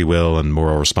free will and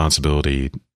moral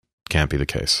responsibility can't be the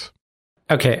case.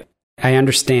 Okay. I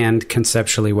understand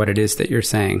conceptually what it is that you're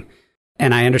saying.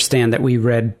 And I understand that we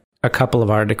read a couple of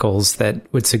articles that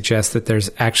would suggest that there's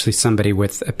actually somebody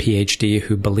with a PhD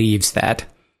who believes that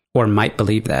or might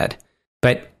believe that.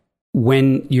 But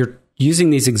when you're using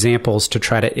these examples to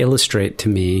try to illustrate to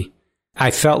me, I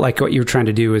felt like what you were trying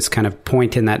to do is kind of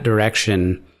point in that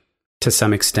direction to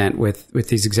some extent with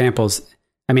these examples.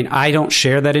 I mean, I don't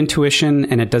share that intuition,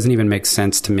 and it doesn't even make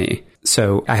sense to me.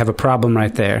 So I have a problem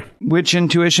right there. Which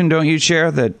intuition don't you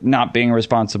share? That not being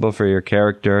responsible for your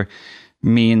character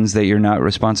means that you're not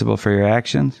responsible for your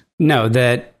actions? No,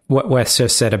 that what Wes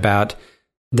just said about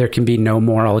there can be no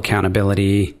moral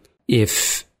accountability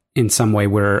if in some way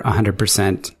we're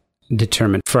 100%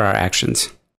 determined for our actions.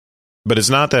 But it's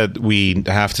not that we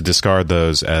have to discard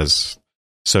those as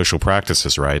social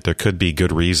practices, right? There could be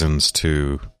good reasons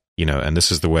to, and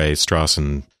this is the way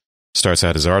Strawson starts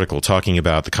out his article, talking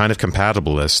about the kind of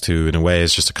compatibilist who, in a way,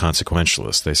 is just a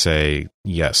consequentialist. They say,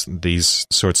 yes, these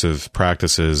sorts of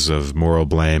practices of moral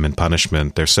blame and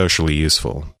punishment, they're socially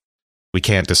useful. We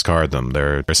can't discard them.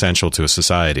 They're essential to a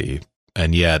society.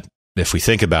 And yet, if we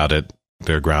think about it,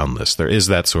 they're groundless. There is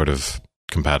that sort of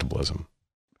compatibilism.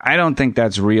 I don't think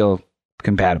that's real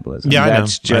compatibilism. Yeah,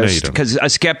 that's I know. just because a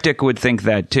skeptic would think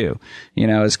that too.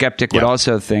 A skeptic would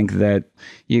also think that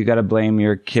you got to blame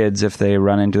your kids if they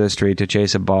run into the street to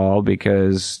chase a ball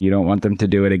because you don't want them to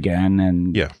do it again.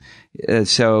 And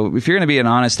so if you're going to be an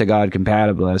honest to God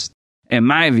compatibilist, in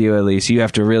my view at least, you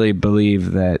have to really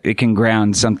believe that it can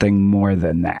ground something more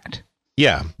than that.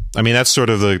 Yeah. I mean, that's sort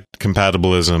of the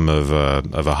compatibilism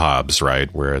of a Hobbes,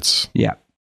 right? Where it's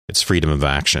freedom of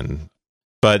action.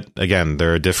 But again,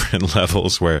 there are different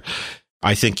levels where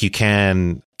I think you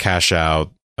can cash out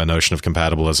a notion of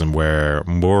compatibilism where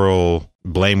moral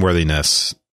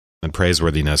blameworthiness and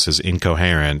praiseworthiness is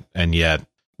incoherent, and yet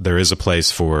there is a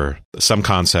place for some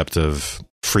concept of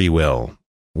free will,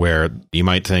 where you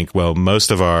might think, well,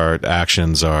 most of our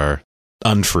actions are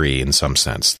unfree in some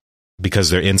sense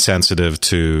because they're insensitive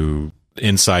to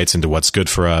insights into what's good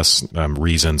for us,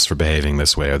 reasons for behaving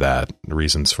this way or that,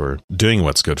 reasons for doing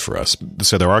what's good for us.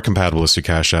 So there are compatibilists who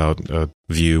cash out a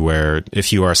view where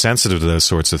if you are sensitive to those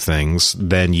sorts of things,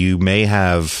 then you may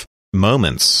have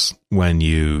moments when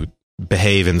you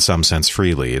behave in some sense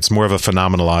freely. It's more of a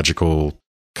phenomenological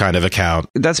kind of account.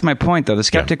 That's my point, though. The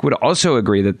skeptic would also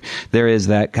agree that there is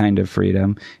that kind of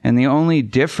freedom. And the only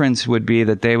difference would be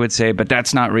that they would say, but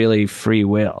that's not really free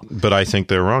will. But I think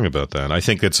they're wrong about that. I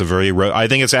think it's I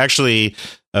think it's actually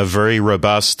a very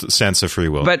robust sense of free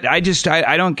will. But I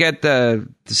don't get the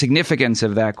significance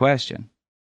of that question.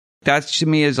 That to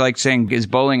me is like saying, is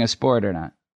bowling a sport or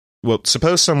not? Well,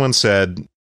 suppose someone said,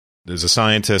 there's a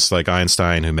scientist like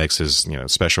Einstein who makes his,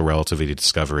 special relativity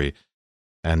discovery,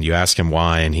 and you ask him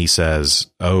why, and he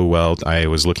says, oh, well, I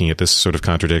was looking at this sort of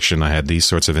contradiction. I had these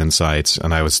sorts of insights,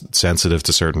 and I was sensitive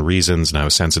to certain reasons, and I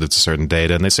was sensitive to certain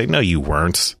data. And they say, no, you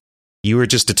weren't. You were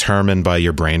just determined by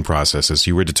your brain processes.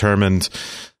 You were determined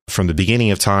from the beginning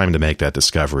of time to make that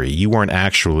discovery. You weren't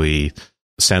actually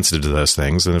sensitive to those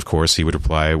things. And of course, he would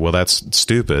reply, well, that's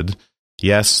stupid.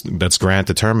 Yes, that's grant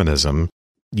determinism.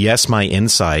 Yes, my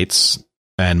insights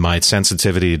and my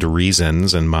sensitivity to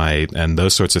reasons and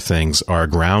those sorts of things are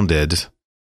grounded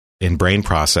in brain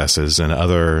processes and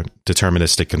other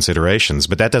deterministic considerations.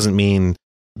 But that doesn't mean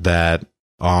that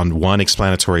on one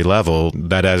explanatory level,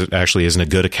 that actually isn't a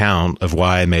good account of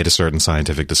why I made a certain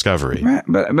scientific discovery. Right.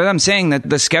 But I'm saying that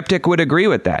the skeptic would agree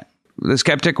with that. The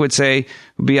skeptic would say,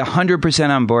 be 100%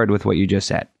 on board with what you just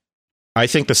said. I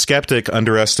think the skeptic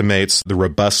underestimates the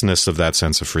robustness of that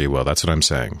sense of free will. That's what I'm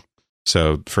saying.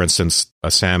 So, for instance,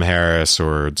 Sam Harris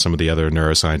or some of the other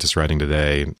neuroscientists writing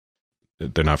today,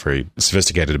 they're not very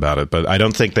sophisticated about it, but I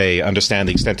don't think they understand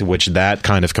the extent to which that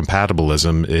kind of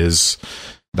compatibilism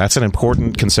that's an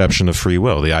important conception of free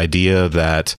will. The idea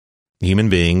that human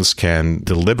beings can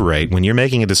deliberate. When you're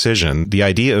making a decision, the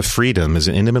idea of freedom is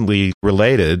intimately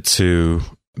related to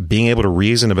being able to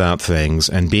reason about things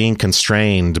and being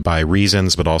constrained by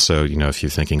reasons, but also, if you're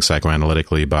thinking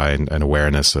psychoanalytically, by an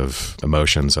awareness of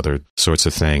emotions, other sorts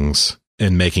of things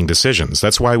in making decisions.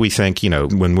 That's why we think,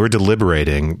 when we're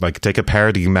deliberating, like take a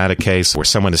paradigmatic case where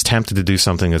someone is tempted to do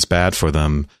something that's bad for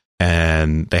them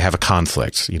and they have a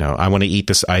conflict. I want to eat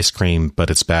this ice cream,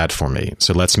 but it's bad for me.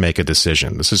 So let's make a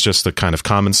decision. This is just the kind of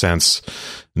common sense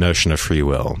notion of free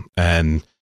will. And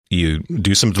you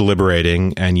do some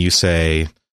deliberating and you say,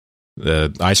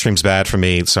 the ice cream's bad for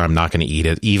me, so I'm not going to eat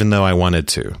it, even though I wanted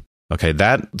to. Okay,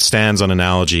 that stands on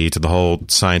analogy to the whole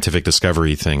scientific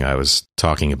discovery thing I was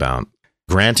talking about.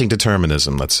 Granting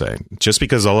determinism, let's say, just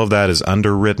because all of that is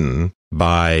underwritten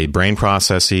by brain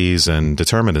processes and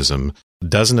determinism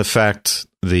doesn't affect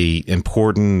the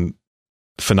important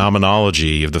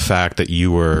phenomenology of the fact that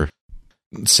you were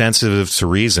sensitive to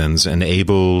reasons and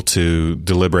able to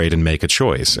deliberate and make a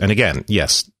choice. And again,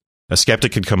 yes, a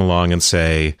skeptic could come along and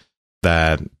say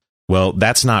that, well,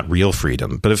 that's not real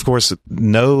freedom. But of course,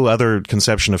 no other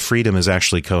conception of freedom is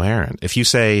actually coherent. If you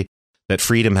say that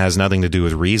freedom has nothing to do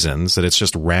with reasons, that it's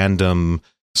just random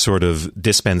sort of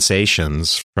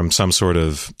dispensations from some sort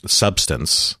of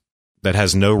substance that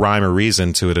has no rhyme or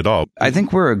reason to it at all. I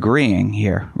think we're agreeing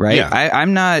here, right? Yeah.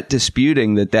 I'm not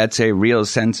disputing that that's a real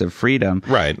sense of freedom.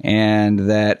 Right.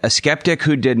 And that a skeptic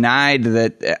who denied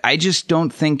that, I just don't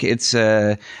think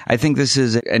I think this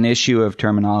is an issue of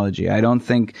terminology. I don't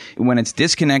think when it's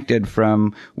disconnected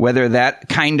from whether that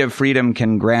kind of freedom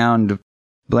can ground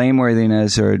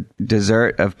blameworthiness or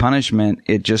desert of punishment,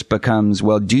 it just becomes,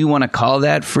 well, do you want to call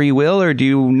that free will or do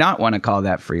you not want to call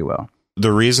that free will?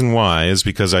 The reason why is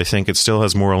because I think it still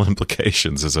has moral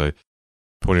implications, as I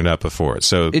pointed out before.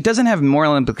 So it doesn't have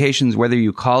moral implications whether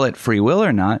you call it free will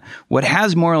or not. What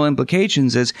has moral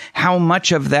implications is how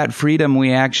much of that freedom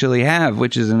we actually have,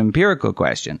 which is an empirical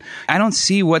question. I don't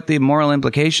see what the moral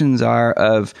implications are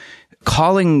of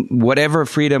calling whatever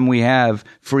freedom we have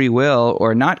free will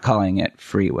or not calling it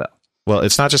free will. Well,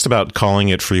 it's not just about calling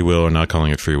it free will or not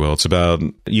calling it free will. It's about,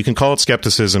 you can call it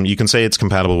skepticism. You can say it's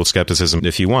compatible with skepticism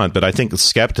if you want, but I think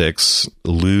skeptics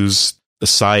lose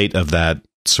sight of that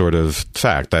sort of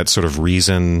fact, that sort of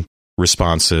reason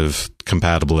responsive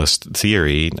compatibilist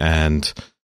theory and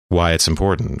why it's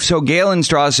important. So Galen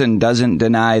Strawson doesn't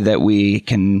deny that we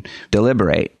can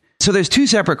deliberate. So there's two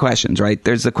separate questions, right?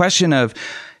 There's the question of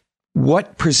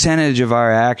what percentage of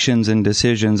our actions and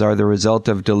decisions are the result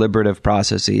of deliberative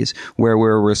processes where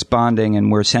we're responding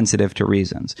and we're sensitive to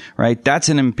reasons, right? That's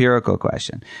an empirical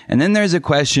question. And then there's a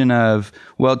question of,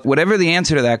 well, whatever the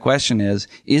answer to that question is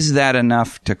that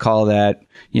enough to call that,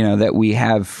 that we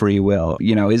have free will?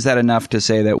 Is that enough to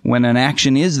say that when an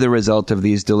action is the result of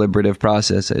these deliberative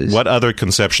processes? What other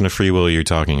conception of free will are you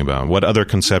talking about? What other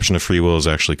conception of free will is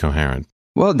actually coherent?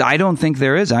 Well, I don't think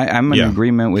there is. I'm in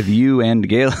agreement with you and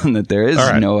Galen that there is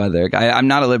no other. I'm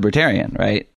not a libertarian,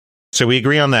 right? So we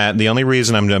agree on that. The only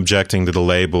reason I'm objecting to the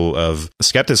label of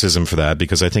skepticism for that,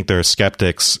 because I think there are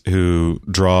skeptics who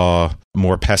draw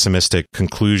more pessimistic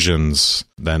conclusions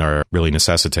than are really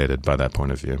necessitated by that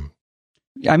point of view.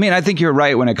 I mean, I think you're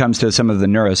right when it comes to some of the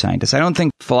neuroscientists. I don't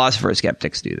think philosopher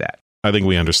skeptics do that. I think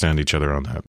we understand each other on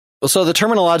that. So the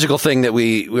terminological thing that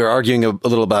we're arguing a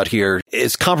little about here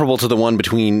is comparable to the one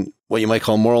between what you might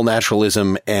call moral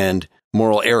naturalism and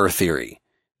moral error theory.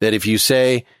 That if you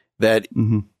say that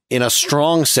in a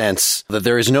strong sense that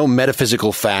there is no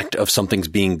metaphysical fact of something's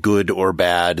being good or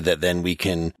bad that then we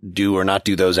can do or not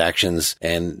do those actions,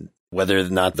 and whether or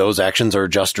not those actions are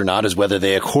just or not is whether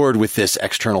they accord with this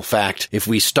external fact. If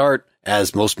we start,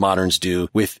 as most moderns do,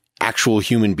 with actual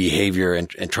human behavior and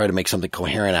try to make something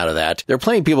coherent out of that, there are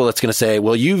plenty of people that's going to say,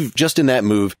 well, you've just in that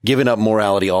move given up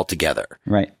morality altogether.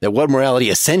 Right. That what morality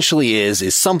essentially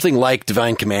is something like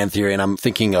divine command theory. And I'm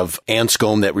thinking of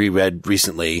Anscombe that we read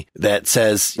recently that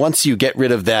says once you get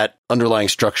rid of that underlying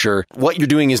structure, what you're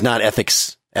doing is not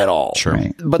ethics at all. Sure.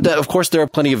 Right. But of course, there are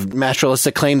plenty of naturalists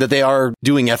that claim that they are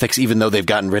doing ethics even though they've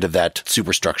gotten rid of that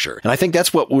superstructure. And I think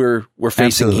that's what we're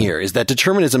facing Absolutely. here, is that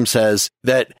determinism says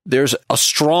that there's a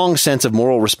strong sense of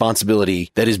moral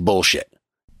responsibility that is bullshit,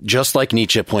 just like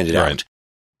Nietzsche pointed out.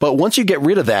 But once you get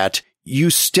rid of that, you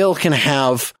still can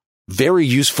have very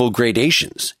useful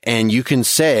gradations. And you can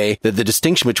say that the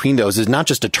distinction between those is not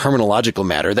just a terminological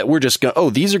matter, that we're just going,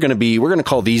 we're going to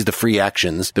call these the free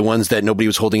actions, the ones that nobody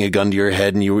was holding a gun to your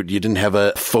head and you didn't have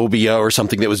a phobia or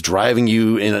something that was driving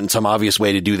you in some obvious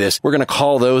way to do this. We're going to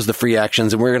call those the free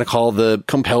actions, and we're going to call the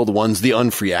compelled ones the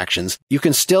unfree actions. You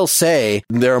can still say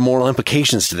there are moral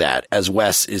implications to that, as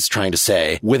Wes is trying to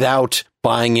say, without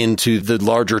buying into the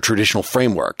larger traditional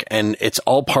framework. And it's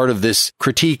all part of this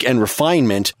critique and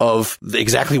refinement of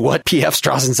exactly what P.F.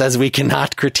 Strawson says we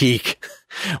cannot critique,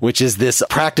 which is this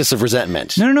practice of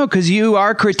resentment. No, because you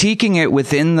are critiquing it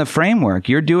within the framework.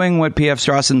 You're doing what P.F.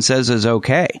 Strawson says is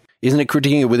okay. Isn't it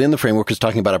critiquing it within the framework? It's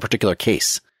talking about a particular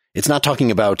case. It's not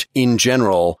talking about, in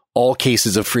general, all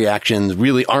cases of free actions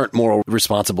really aren't moral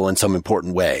responsible in some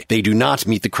important way. They do not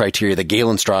meet the criteria that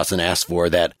Galen Strawson asked for,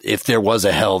 that if there was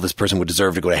a hell, this person would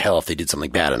deserve to go to hell if they did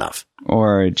something bad enough.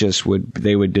 Or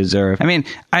they would deserve. I mean,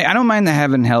 I don't mind the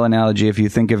heaven-hell analogy if you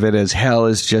think of it as hell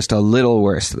is just a little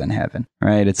worse than heaven,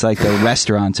 right? It's like the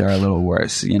restaurants are a little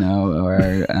worse,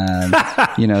 or,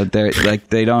 they're like,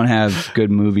 they don't have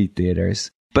good movie theaters.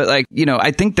 But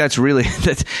I think that's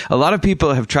a lot of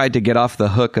people have tried to get off the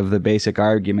hook of the basic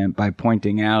argument by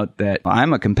pointing out that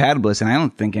I'm a compatibilist and I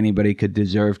don't think anybody could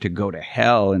deserve to go to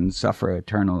hell and suffer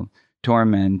eternal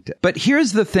torment. But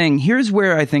here's the thing. Here's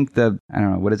where I think the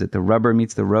rubber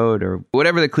meets the road, or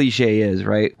whatever the cliche is,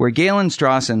 right? Where Galen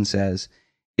Strawson says,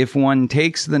 if one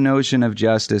takes the notion of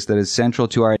justice that is central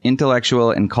to our intellectual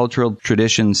and cultural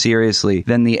tradition seriously,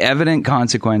 then the evident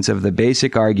consequence of the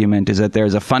basic argument is that there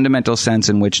is a fundamental sense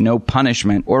in which no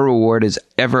punishment or reward is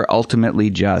ever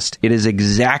ultimately just. It is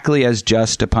exactly as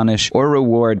just to punish or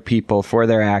reward people for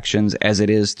their actions as it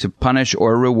is to punish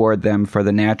or reward them for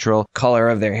the natural color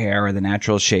of their hair or the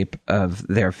natural shape of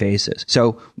their faces.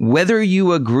 So whether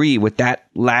you agree with that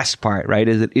last part, right,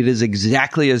 is it is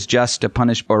exactly as just to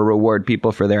punish or reward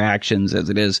people for their actions as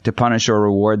it is to punish or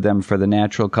reward them for the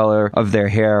natural color of their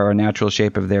hair or natural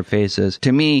shape of their faces.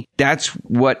 To me, that's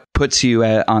what puts you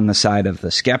on the side of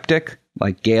the skeptic,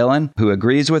 like Galen, who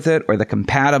agrees with it, or the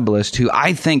compatibilist, who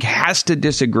I think has to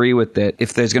disagree with it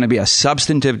if there's going to be a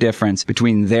substantive difference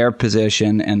between their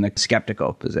position and the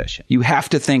skeptical position. You have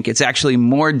to think it's actually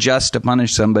more just to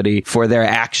punish somebody for their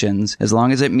actions, as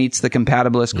long as it meets the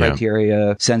compatibilist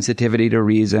criteria, sensitivity to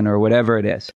reason, or whatever it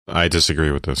is. I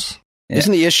disagree with this.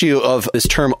 Isn't the issue of this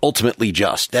term ultimately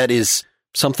just? That is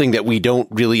something that we don't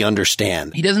really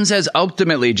understand. He doesn't say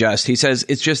ultimately just. He says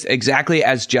it's just exactly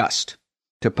as just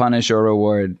to punish or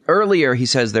reward. Earlier, he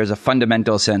says there's a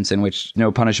fundamental sense in which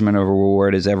no punishment or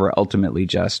reward is ever ultimately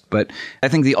just. But I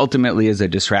think the ultimately is a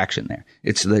distraction there.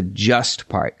 It's the just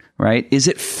part, right? Is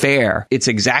it fair? It's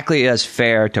exactly as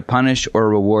fair to punish or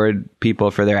reward people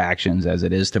for their actions as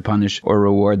it is to punish or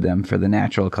reward them for the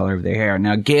natural color of their hair.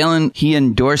 Now, Galen, he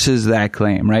endorses that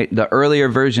claim, right? The earlier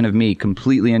version of me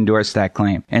completely endorsed that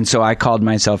claim. And so I called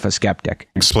myself a skeptic.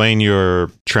 Explain your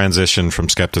transition from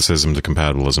skepticism to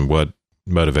compatibilism. What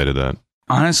motivated that?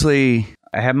 Honestly,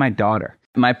 I have my daughter.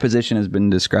 My position has been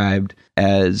described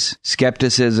as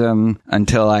skepticism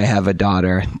until I have a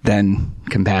daughter, then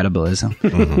compatibilism.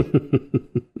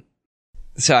 Mm-hmm.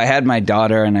 So I had my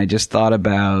daughter and I just thought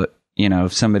about,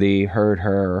 if somebody hurt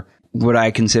her, would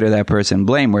I consider that person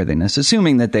blameworthiness,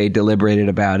 assuming that they deliberated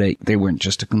about it, they weren't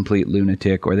just a complete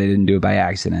lunatic, or they didn't do it by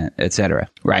accident, etc.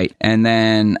 Right? And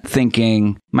then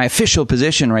thinking, my official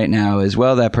position right now is,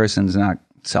 well, that person's not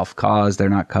self-caused, they're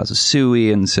not causa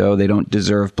sui, and so they don't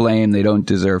deserve blame, they don't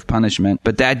deserve punishment.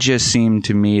 But that just seemed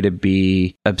to me to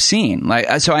be obscene.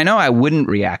 So I know I wouldn't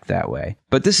react that way.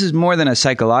 But this is more than a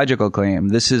psychological claim.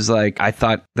 This is I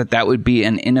thought that would be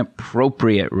an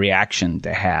inappropriate reaction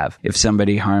to have if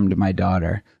somebody harmed my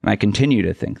daughter. And I continue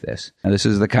to think this. Now, this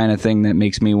is the kind of thing that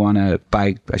makes me want to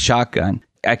buy a shotgun.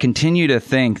 I continue to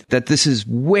think that this is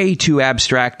way too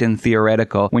abstract and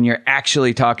theoretical when you're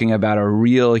actually talking about a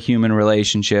real human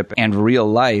relationship and real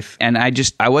life. And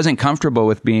I wasn't comfortable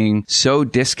with being so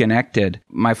disconnected.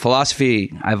 My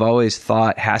philosophy, I've always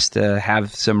thought, has to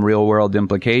have some real world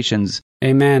implications.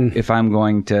 Amen. If I'm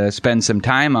going to spend some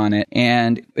time on it.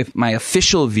 And if my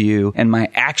official view and my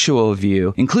actual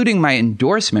view, including my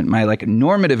endorsement, my like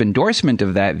normative endorsement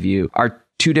of that view, are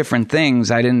two different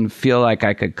things, I didn't feel like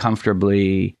I could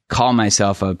comfortably call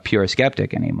myself a pure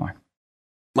skeptic anymore.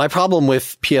 My problem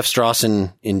with P.F.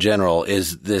 Strawson in general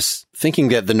is this thinking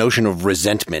that the notion of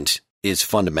resentment is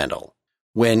fundamental,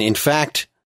 when in fact,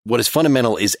 what is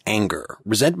fundamental is anger.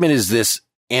 Resentment is this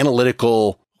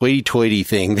analytical hoity-toity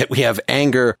thing that we have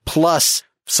anger plus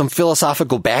some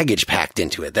philosophical baggage packed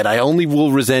into it, that I only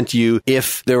will resent you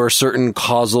if there are certain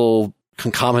causal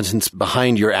concomitants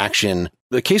behind your action.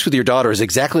 The case with your daughter is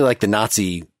exactly like the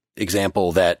Nazi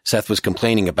example that Seth was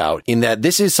complaining about, in that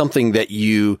this is something that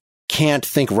you can't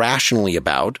think rationally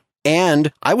about.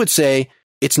 And I would say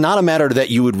it's not a matter that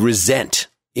you would resent,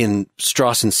 in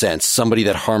Strawson's sense, somebody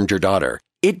that harmed your daughter.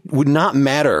 It would not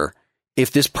matter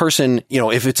if this person,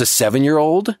 if it's a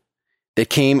 7-year-old that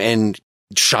came and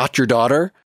shot your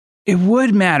daughter. It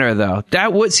would matter, though.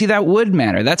 That would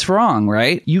matter. That's wrong,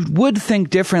 right? You would think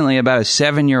differently about a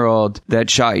 7-year-old that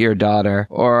shot your daughter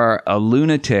or a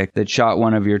lunatic that shot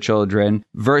one of your children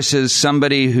versus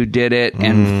somebody who did it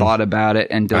and thought about it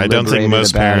and deliberated about it. I don't think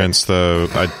most parents, though,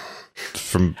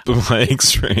 from my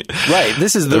experience. Right.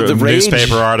 This is the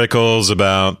newspaper articles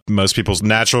about most people's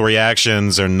natural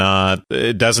reactions are not,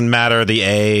 it doesn't matter the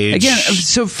age. Again,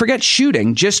 so forget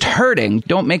shooting, just hurting.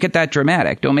 Don't make it that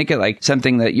dramatic. Don't make it like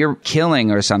something that you're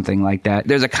killing or something like that.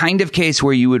 There's a kind of case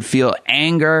where you would feel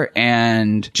anger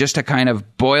and just a kind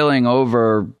of boiling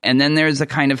over. And then there's the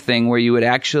kind of thing where you would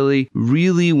actually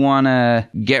really want to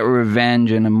get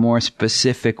revenge in a more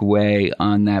specific way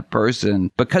on that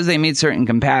person because they meet certain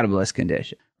compatibilist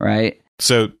condition, right?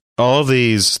 So all of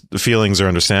these feelings are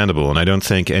understandable, and I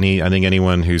think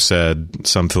anyone who said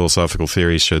some philosophical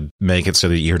theory should make it so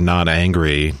that you're not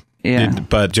angry. Yeah.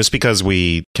 But just because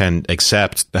we can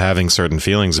accept having certain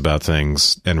feelings about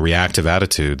things and reactive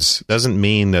attitudes doesn't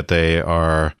mean that they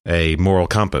are a moral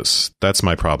compass. That's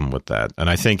my problem with that. And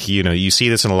I think, you see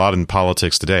this a lot in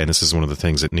politics today, and this is one of the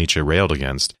things that Nietzsche railed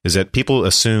against, is that people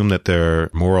assume that their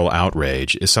moral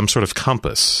outrage is some sort of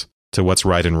compass to what's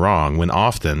right and wrong, when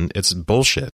often it's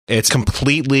bullshit. It's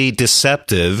completely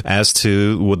deceptive as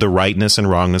to the rightness and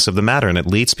wrongness of the matter, and it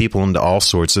leads people into all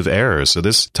sorts of errors. So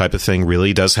this type of thing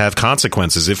really does have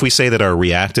consequences. If we say that our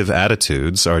reactive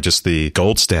attitudes are just the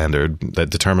gold standard that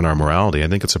determine our morality, I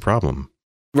think it's a problem.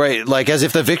 Right, like as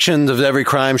if the victims of every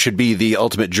crime should be the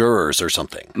ultimate jurors or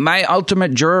something. My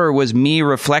ultimate juror was me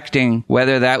reflecting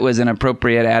whether that was an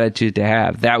appropriate attitude to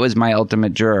have. That was my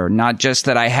ultimate juror, not just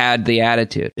that I had the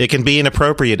attitude. It can be an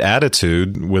appropriate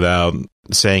attitude without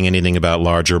saying anything about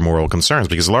larger moral concerns,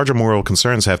 because larger moral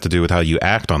concerns have to do with how you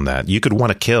act on that. You could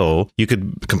want to kill, you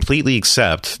could completely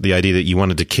accept the idea that you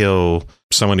wanted to kill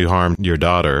someone who harmed your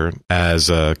daughter as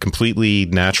a completely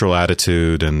natural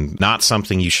attitude and not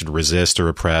something you should resist or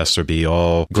repress or be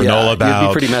all granola about. You'd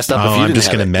be pretty messed up if you I'm didn't just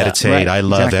going to meditate. Right, I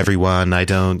love everyone. I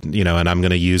don't, and I'm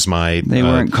going to use my... They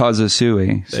weren't causa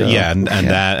sui. So.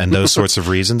 And those sorts of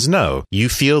reasons. No, you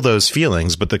feel those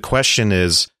feelings, but the question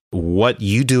is what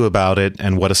you do about it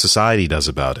and what a society does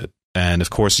about it. And of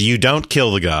course, you don't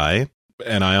kill the guy.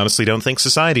 And I honestly don't think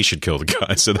society should kill the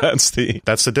guy. So that's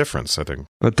the difference, I think.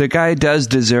 But the guy does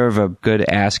deserve a good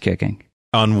ass kicking.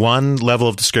 On one level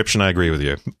of description, I agree with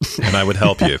you. And I would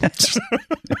help you. All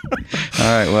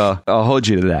right. Well, I'll hold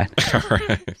you to that. All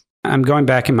right. I'm going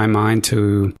back in my mind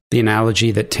to the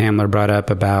analogy that Tamler brought up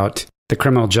about the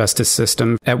criminal justice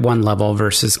system at one level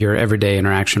versus your everyday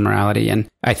interaction morality. And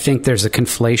I think there's a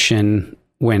conflation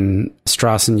when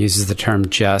Strawson uses the term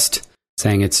just,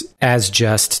 saying it's as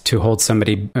just to hold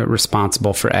somebody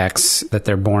responsible for X that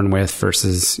they're born with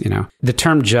versus, the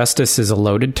term justice is a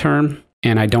loaded term.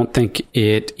 And I don't think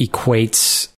it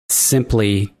equates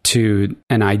simply to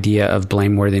an idea of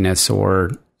blameworthiness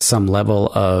or some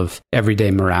level of everyday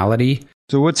morality.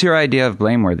 So what's your idea of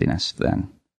blameworthiness then?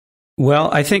 Well,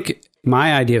 I think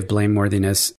my idea of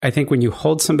blameworthiness, I think when you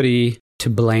hold somebody to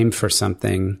blame for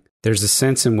something, there's a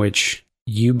sense in which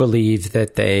you believe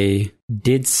that they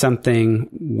did something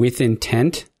with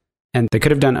intent and they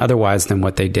could have done otherwise than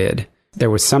what they did. There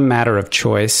was some matter of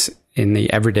choice in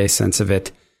the everyday sense of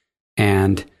it,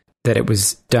 and that it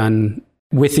was done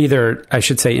with either, I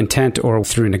should say, intent or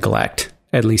through neglect.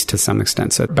 at least to some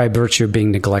extent. So by virtue of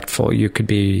being neglectful, you could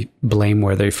be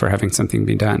blameworthy for having something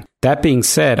be done. That being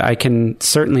said, I can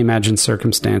certainly imagine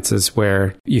circumstances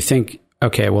where you think,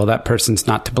 okay, well, that person's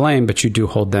not to blame, but you do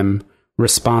hold them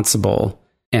responsible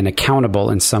and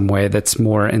accountable in some way that's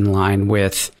more in line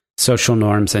with social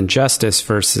norms and justice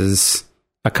versus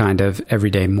a kind of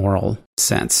everyday moral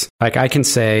sense. Like I can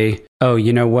say, oh,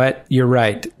 you know what? You're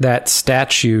right. That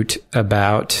statute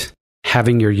about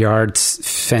having your yards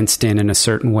fenced in a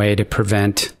certain way to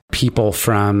prevent people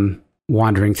from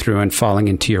wandering through and falling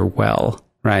into your well,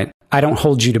 right? I don't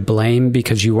hold you to blame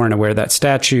because you weren't aware of that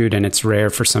statute and it's rare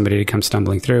for somebody to come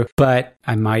stumbling through, but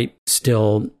I might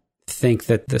still think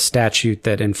that the statute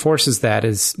that enforces that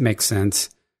makes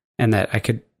sense and that I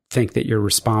could think that you're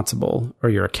responsible or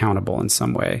you're accountable in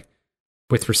some way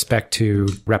with respect to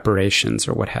reparations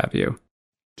or what have you.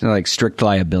 So like strict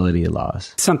liability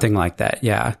laws. Something like that,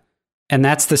 yeah. And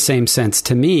that's the same sense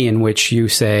to me in which you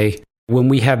say, when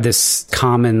we have this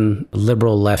common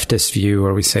liberal leftist view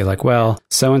where we say like, well,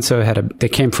 so-and-so they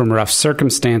came from rough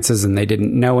circumstances and they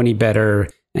didn't know any better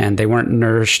and they weren't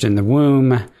nourished in the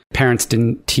womb. Parents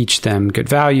didn't teach them good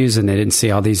values and they didn't see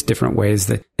all these different ways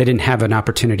that they didn't have an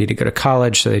opportunity to go to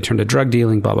college. So they turned to drug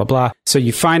dealing, blah, blah, blah. So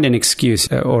you find an excuse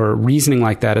or reasoning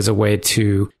like that as a way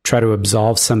to try to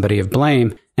absolve somebody of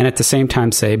blame. And at the same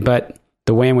time say, but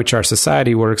the way in which our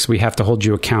society works, we have to hold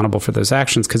you accountable for those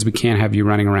actions because we can't have you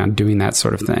running around doing that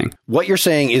sort of thing. What you're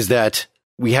saying is that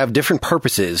we have different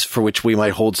purposes for which we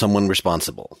might hold someone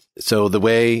responsible. So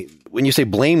when you say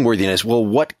blameworthiness, well,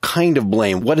 what kind of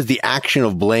blame? What does the action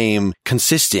of blame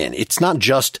consist in? It's not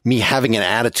just me having an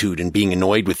attitude and being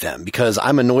annoyed with them, because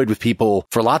I'm annoyed with people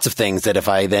for lots of things that if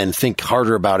I then think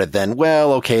harder about it, then,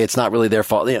 well, okay, it's not really their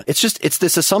fault. You know, it's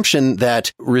this assumption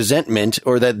that resentment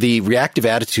or that the reactive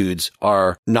attitudes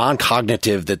are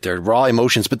non-cognitive, that they're raw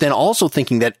emotions, but then also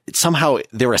thinking that somehow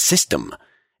they're a system.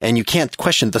 And you can't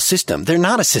question the system. They're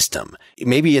not a system.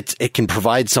 Maybe it can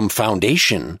provide some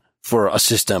foundation for a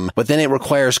system, but then it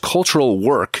requires cultural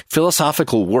work,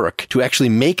 philosophical work to actually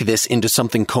make this into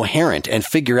something coherent and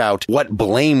figure out what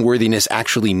blameworthiness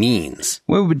actually means.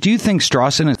 Well, do you think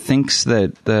Strawson thinks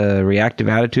that the reactive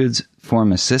attitudes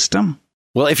form a system?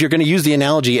 Well, if you're going to use the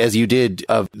analogy as you did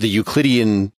of the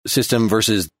Euclidean system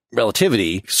versus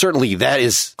relativity, certainly that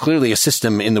is clearly a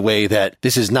system in the way that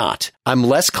this is not. I'm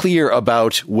less clear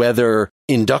about whether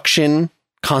induction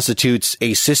constitutes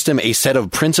a system, a set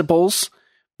of principles,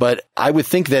 but I would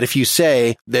think that if you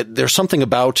say that there's something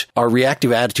about our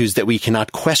reactive attitudes that we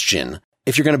cannot question,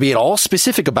 if you're going to be at all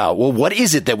specific about, well, what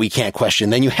is it that we can't question?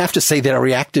 Then you have to say that our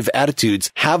reactive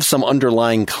attitudes have some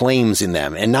underlying claims in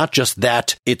them and not just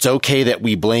that it's okay that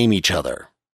we blame each other.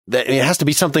 That it has to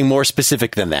be something more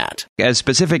specific than that. As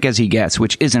specific as he gets,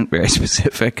 which isn't very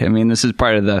specific. I mean, this is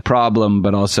part of the problem,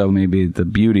 but also maybe the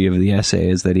beauty of the essay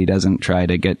is that he doesn't try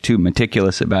to get too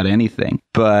meticulous about anything.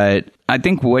 But I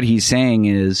think what he's saying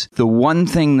is the one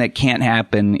thing that can't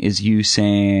happen is you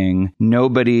saying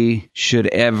nobody should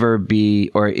ever be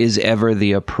or is ever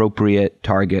the appropriate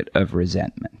target of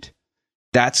resentment.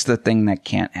 That's the thing that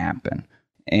can't happen.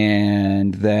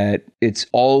 And that it's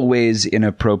always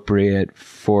inappropriate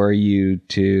for you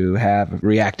to have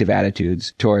reactive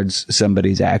attitudes towards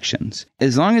somebody's actions.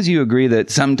 As long as you agree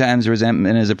that sometimes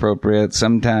resentment is appropriate,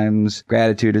 sometimes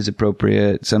gratitude is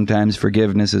appropriate, sometimes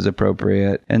forgiveness is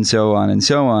appropriate, and so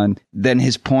on, then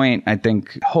his point, I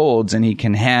think, holds and he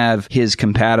can have his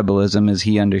compatibilism as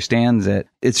he understands it.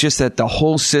 It's just that the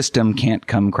whole system can't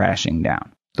come crashing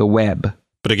down. The web.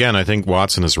 But again, I think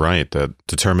Watson is right that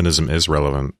determinism is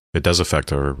relevant. It does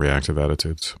affect our reactive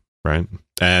attitudes, right?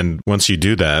 And once you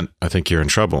do that, I think you're in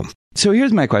trouble. So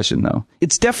here's my question, though.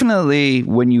 It's definitely,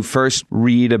 when you first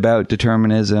read about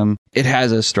determinism, it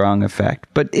has a strong effect.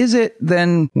 But is it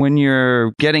then, when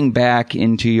you're getting back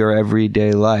into your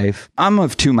everyday life? I'm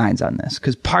of two minds on this,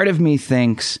 because part of me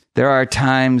thinks there are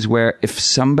times where if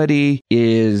somebody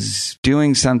is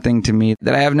doing something to me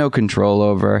that I have no control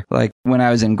over, like when I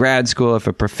was in grad school, if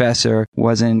a professor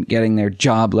wasn't getting their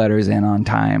job letters in on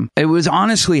time, it was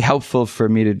honestly helpful for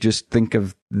me to just think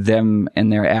of them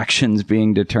and their actions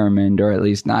being determined, or at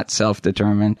least not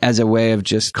self-determined, as a way of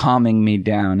just calming me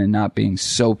down and not being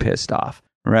so pissed off,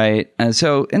 right? And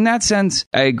so in that sense,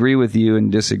 I agree with you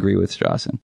and disagree with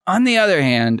Strawson. On the other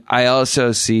hand, I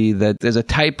also see that there's a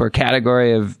type or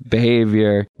category of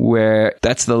behavior where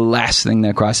that's the last thing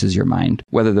that crosses your mind,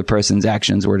 whether the person's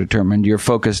actions were determined. You're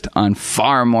focused on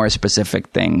far more specific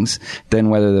things than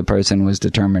whether the person was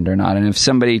determined or not. And if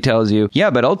somebody tells you, yeah,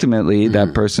 but ultimately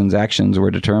that person's actions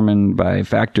were determined by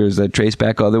factors that trace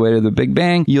back all the way to the Big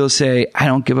Bang, you'll say, I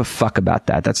don't give a fuck about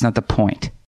that. That's not the point.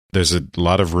 there's a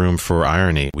lot of room for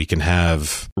irony. We can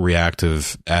have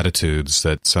reactive attitudes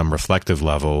that some reflective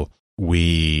level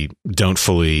we don't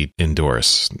fully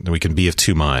endorse. We can be of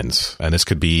two minds. And this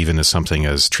could be even as something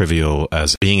as trivial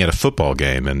as being at a football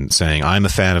game and saying, I'm a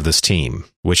fan of this team,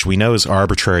 which we know is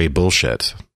arbitrary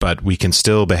bullshit. But we can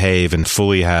still behave and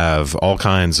fully have all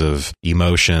kinds of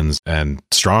emotions and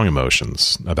strong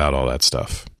emotions about all that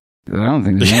stuff. I don't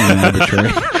think there's anything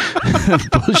arbitrary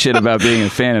bullshit about being a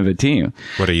fan of a team.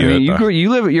 What are you? I mean,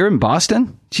 you're in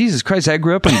Boston? Jesus Christ, I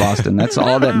grew up in Boston. That's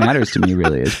all that matters to me,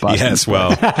 really, is Boston. Yes,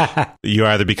 well, you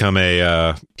either become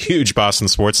a huge Boston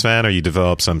sports fan or you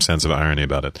develop some sense of irony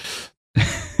about it.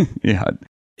 Yeah.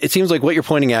 It seems like what you're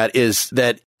pointing at is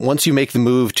that once you make the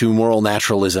move to moral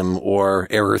naturalism or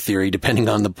error theory, depending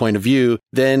on the point of view,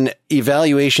 then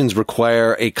evaluations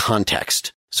require a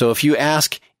context. So if you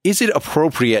ask, is it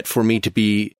appropriate for me to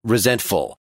be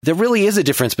resentful? There really is a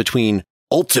difference between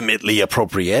ultimately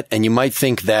appropriate, and you might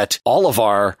think that all of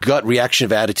our gut reaction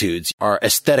of attitudes, our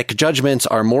aesthetic judgments,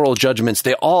 our moral judgments,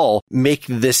 they all make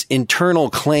this internal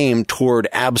claim toward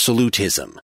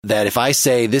absolutism. That if I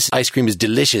say this ice cream is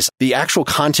delicious, the actual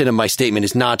content of my statement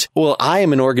is not, well, I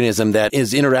am an organism that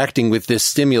is interacting with this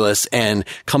stimulus and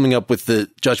coming up with the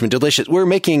judgment delicious. We're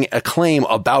making a claim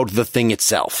about the thing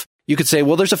itself. You could say,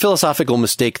 well, there's a philosophical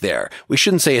mistake there. We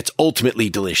shouldn't say it's ultimately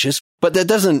delicious, but that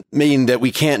doesn't mean that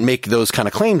we can't make those kind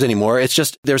of claims anymore. It's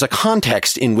just there's a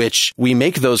context in which we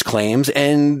make those claims,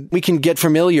 and we can get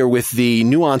familiar with the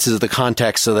nuances of the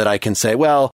context so that I can say,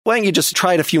 well, why don't you just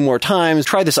try it a few more times?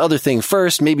 Try this other thing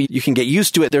first. Maybe you can get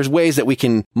used to it. There's ways that we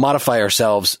can modify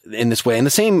ourselves in this way. In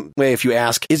the same way, if you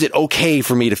ask, is it okay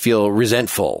for me to feel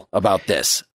resentful about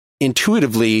this?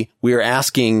 Intuitively, we are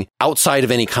asking outside of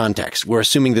any context. We're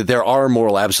assuming that there are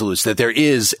moral absolutes, that there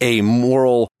is a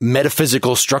moral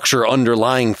metaphysical structure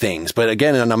underlying things. But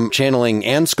again, and I'm channeling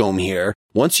Anscombe here,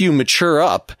 once you mature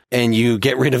up and you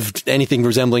get rid of anything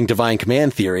resembling divine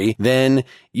command theory, then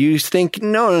you think,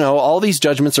 no, all these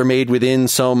judgments are made within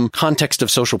some context of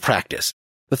social practice.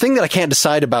 The thing that I can't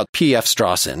decide about P.F.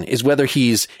 Strawson is whether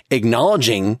he's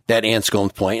acknowledging that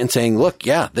Anscombe point and saying, look,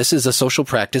 yeah, this is a social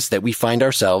practice that we find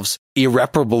ourselves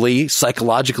irreparably,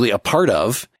 psychologically a part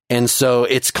of. And so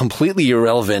it's completely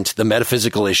irrelevant, the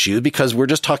metaphysical issue, because we're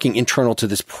just talking internal to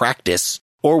this practice.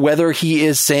 Or whether he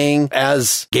is saying,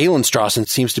 as Galen Strawson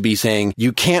seems to be saying,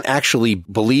 you can't actually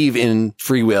believe in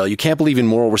free will. You can't believe in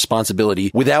moral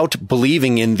responsibility without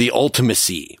believing in the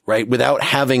ultimacy, right? Without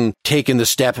having taken the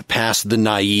step past the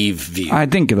naive view. I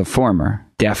think the former,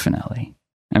 definitely.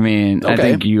 I mean, okay. I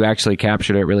think you actually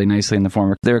captured it really nicely in the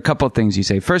former. There are a couple of things you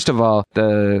say. First of all,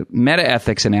 the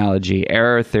meta-ethics analogy,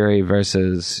 error theory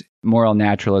versus moral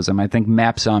naturalism, I think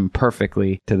maps on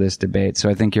perfectly to this debate. So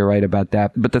I think you're right about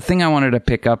that. But the thing I wanted to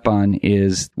pick up on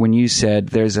is when you said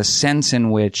there's a sense in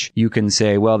which you can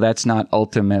say, well, that's not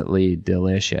ultimately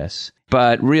delicious.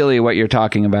 But really what you're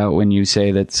talking about when you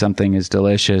say that something is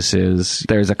delicious is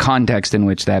there's a context in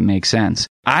which that makes sense.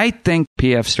 I think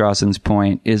P.F. Strawson's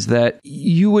point is that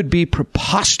you would be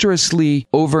preposterously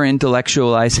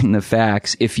over-intellectualizing the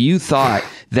facts if you thought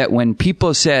that when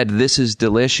people said this is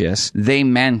delicious, they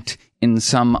meant in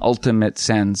some ultimate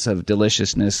sense of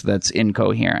deliciousness that's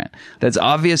incoherent. That's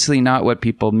obviously not what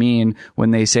people mean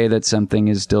when they say that something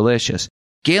is delicious.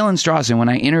 Galen Strawson, when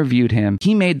I interviewed him,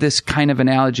 he made this kind of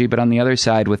analogy, but on the other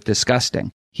side with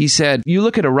disgusting. He said, you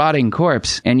look at a rotting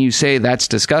corpse and you say that's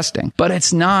disgusting, but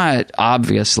it's not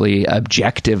obviously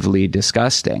objectively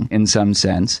disgusting in some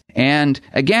sense. And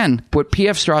again, what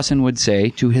P.F. Strawson would say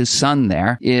to his son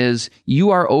there is, you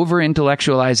are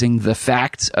over-intellectualizing the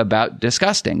facts about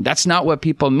disgusting. That's not what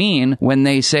people mean when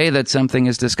they say that something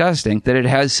is disgusting, that it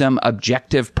has some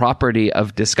objective property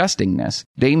of disgustingness.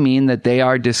 They mean that they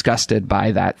are disgusted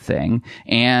by that thing,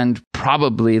 and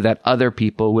probably that other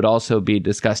people would also be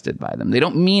disgusted by them. They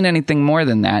don't mean anything more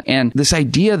than that. And this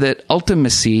idea that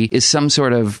ultimacy is some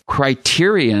sort of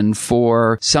criterion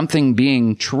for something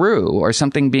being true or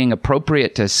something being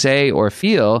appropriate to say or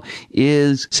feel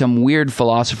is some weird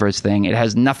philosopher's thing. It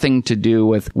has nothing to do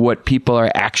with what people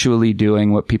are actually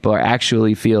doing, what people are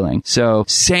actually feeling. So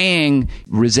saying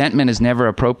resentment is never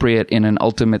appropriate in an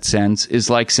ultimate sense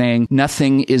is like saying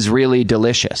nothing is really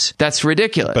delicious. That's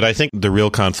ridiculous. But I think the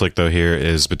real conflict, though, here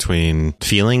is between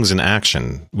feelings and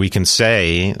action. We can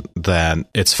say that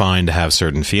it's fine to have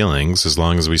certain feelings as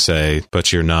long as we say,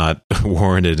 but you're not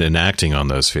warranted in acting on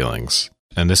those feelings.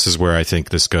 And this is where I think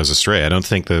this goes astray. I don't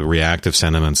think the reactive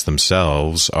sentiments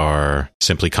themselves are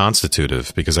simply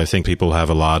constitutive, because I think people have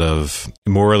a lot of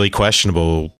morally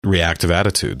questionable reactive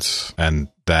attitudes, and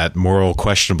that moral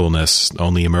questionableness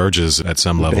only emerges at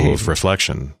some level of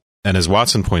reflection. And as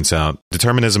Watson points out,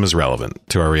 determinism is relevant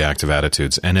to our reactive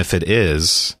attitudes. And if it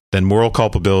is, then moral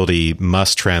culpability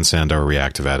must transcend our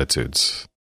reactive attitudes.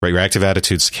 Right? Reactive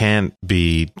attitudes can't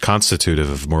be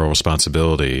constitutive of moral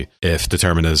responsibility if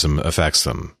determinism affects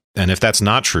them. And if that's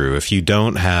not true, if you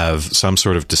don't have some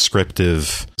sort of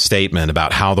descriptive statement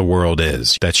about how the world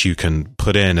is that you can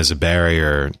put in as a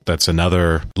barrier, that's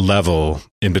another level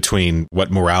in between what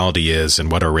morality is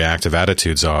and what our reactive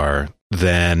attitudes are,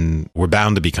 then we're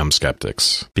bound to become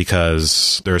skeptics,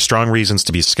 because there are strong reasons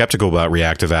to be skeptical about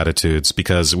reactive attitudes,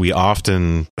 because we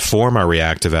often form our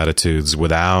reactive attitudes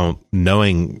without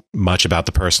knowing much about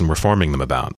the person we're forming them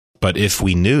about. But if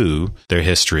we knew their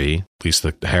history, at least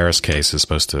the Harris case is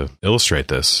supposed to illustrate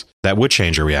this, that would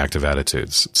change our reactive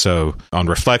attitudes. So on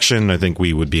reflection, I think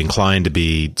we would be inclined to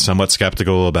be somewhat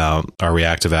skeptical about our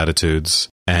reactive attitudes.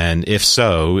 And if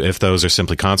so, if those are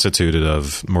simply constituted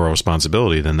of moral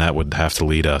responsibility, then that would have to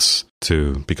lead us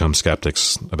to become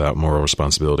skeptics about moral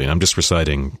responsibility. And I'm just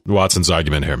reciting Watson's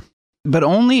argument here. But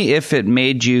only if it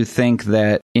made you think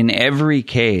that in every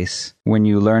case, when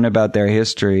you learn about their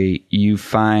history, you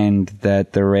find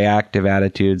that the reactive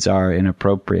attitudes are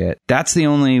inappropriate. That's the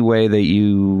only way that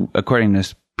you, according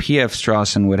to P.F.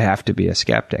 Strawson, would have to be a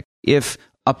skeptic. If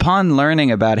upon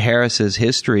learning about Harris's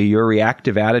history, your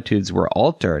reactive attitudes were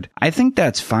altered, I think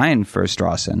that's fine for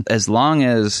Strawson, as long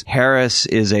as Harris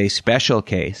is a special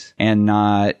case and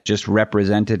not just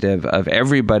representative of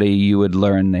everybody you would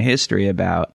learn the history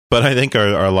about. But I think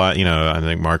I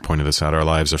think Mark pointed this out, our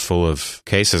lives are full of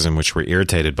cases in which we're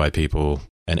irritated by people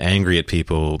and angry at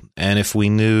people. And if we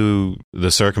knew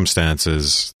the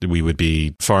circumstances, we would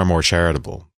be far more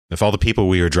charitable. If all the people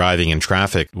we were driving in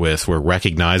traffic with were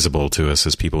recognizable to us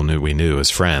as people we knew as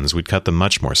friends, we'd cut them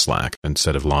much more slack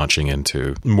instead of launching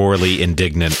into morally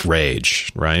indignant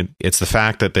rage, right? It's the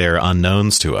fact that they're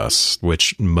unknowns to us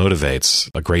which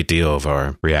motivates a great deal of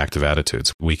our reactive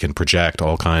attitudes. We can project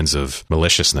all kinds of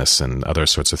maliciousness and other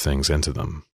sorts of things into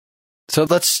them. So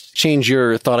let's change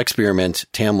your thought experiment,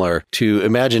 Tamler, to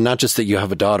imagine not just that you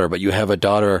have a daughter, but you have a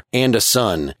daughter and a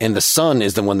son, and the son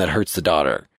is the one that hurts the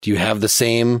daughter. Do you have the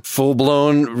same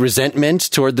full-blown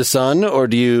resentment toward the son, or what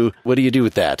do you do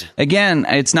with that? Again,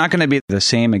 it's not going to be the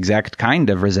same exact kind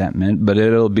of resentment, but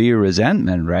it'll be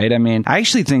resentment, right? I mean, I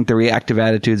actually think the reactive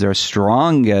attitudes are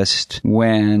strongest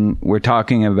when we're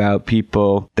talking about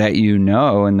people that you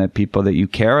know and the people that you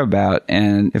care about.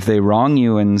 And if they wrong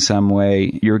you in some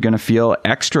way, you're going to feel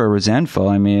extra resentful.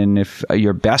 I mean, if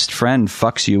your best friend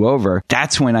fucks you over,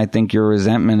 that's when I think your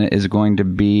resentment is going to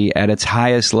be at its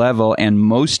highest level and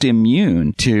most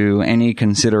immune to any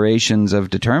considerations of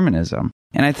determinism.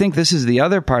 And I think this is the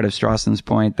other part of Strawson's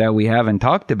point that we haven't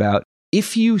talked about.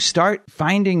 If you start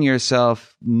finding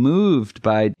yourself moved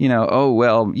by, oh,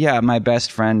 well, yeah, my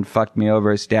best friend fucked me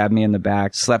over, stabbed me in the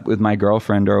back, slept with my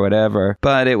girlfriend or whatever,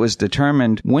 but it was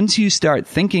determined. Once you start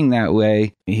thinking that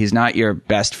way, he's not your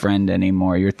best friend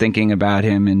anymore. You're thinking about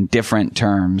him in different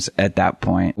terms at that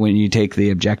point when you take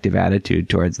the objective attitude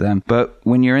towards them. But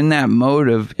when you're in that mode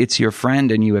of it's your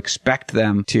friend and you expect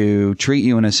them to treat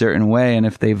you in a certain way, and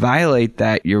if they violate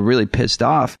that, you're really pissed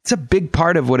off. It's a big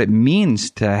part of what it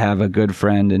means to have a good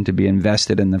friend and to be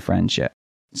invested in the friendship.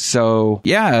 So,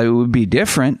 yeah, it would be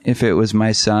different if it was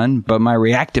my son, but my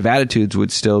reactive attitudes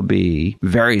would still be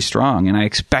very strong. And I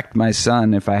expect my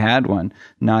son, if I had one,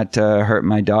 not to hurt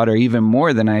my daughter even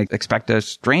more than I expect a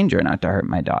stranger not to hurt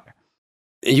my daughter.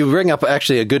 You bring up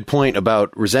actually a good point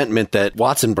about resentment that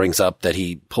Watson brings up that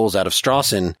he pulls out of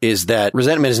Strawson, is that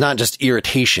resentment is not just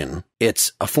irritation.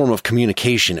 It's a form of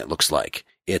communication, it looks like.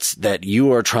 It's that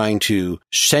you are trying to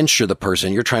censure the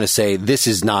person. You're trying to say, this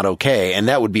is not okay. And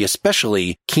that would be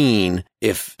especially keen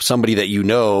if somebody that you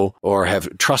know or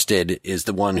have trusted is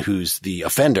the one who's the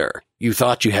offender. You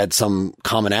thought you had some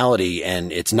commonality,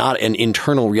 and it's not an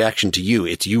internal reaction to you.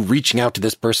 It's you reaching out to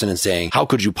this person and saying, how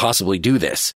could you possibly do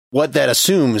this? What that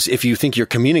assumes, if you think you're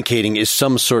communicating, is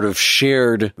some sort of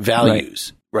shared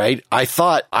values. Right? I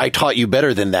thought I taught you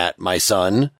better than that, my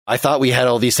son. I thought we had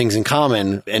all these things in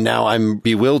common, and now I'm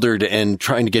bewildered and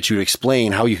trying to get you to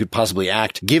explain how you could possibly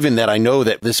act, given that I know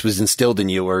that this was instilled in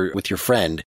you or with your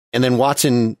friend. And then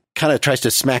Watson kind of tries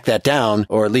to smack that down,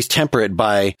 or at least temper it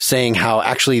by saying how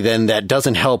actually then that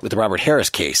doesn't help with the Robert Harris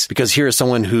case, because here is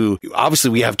someone who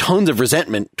obviously we have tons of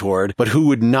resentment toward, but who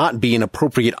would not be an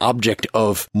appropriate object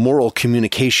of moral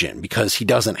communication because he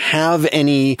doesn't have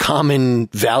any common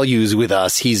values with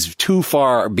us. He's too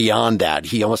far beyond that.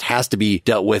 He almost has to be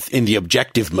dealt with in the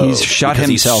objective mode. He's shut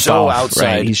himself off.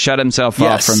 Right? He's shut himself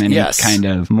off from any kind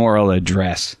of moral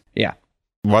address. Yeah.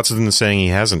 Watson is saying he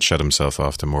hasn't shut himself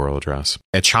off to moral address.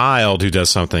 A child who does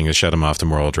something has shut him off to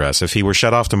moral address. If he were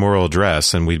shut off to moral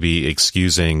address, then we'd be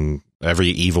excusing every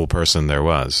evil person there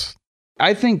was.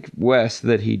 I think, Wes,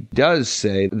 that he does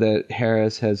say that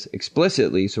Harris has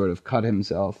explicitly sort of cut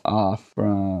himself off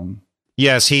from...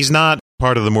 Yes, he's not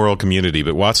part of the moral community,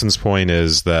 but Watson's point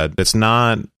is that it's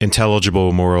not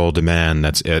intelligible moral demand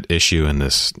that's at issue in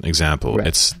this example. Right.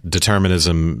 It's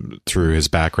determinism through his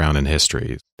background and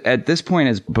history. At this point,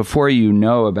 is before you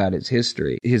know about his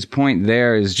history. His point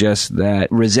there is just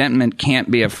that resentment can't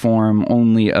be a form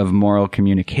only of moral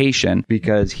communication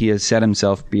because he has set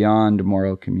himself beyond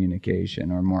moral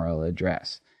communication or moral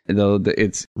address. Though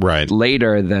it's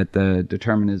later that the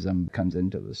determinism comes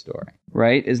into the story.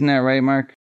 Right? Isn't that right,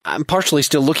 Mark? I'm partially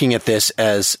still looking at this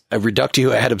as a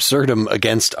reductio ad absurdum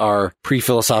against our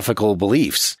pre-philosophical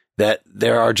beliefs, that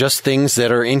there are just things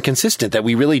that are inconsistent, that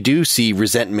we really do see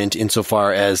resentment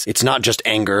insofar as it's not just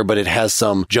anger, but it has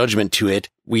some judgment to it.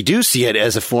 We do see it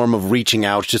as a form of reaching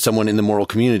out to someone in the moral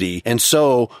community. And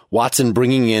so Watson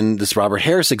bringing in this Robert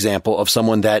Harris example of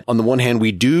someone that on the one hand,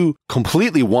 we do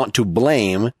completely want to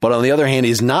blame, but on the other hand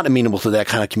is not amenable to that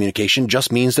kind of communication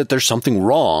just means that there's something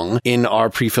wrong in our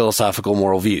pre-philosophical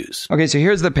moral views. Okay, so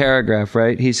here's the paragraph,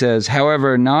 right? He says,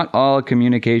 however, not all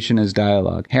communication is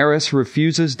dialogue. Harris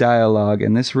refuses dialogue,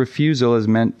 and this refusal is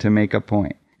meant to make a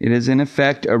point. It is in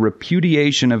effect a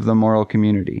repudiation of the moral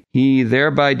community. He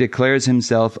thereby declares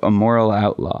himself a moral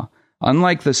outlaw.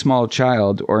 Unlike the small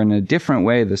child, or in a different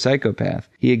way the psychopath,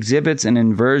 he exhibits an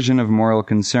inversion of moral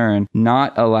concern,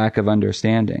 not a lack of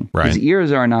understanding. Right. His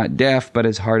ears are not deaf, but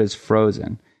his heart is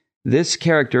frozen. This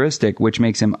characteristic, which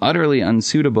makes him utterly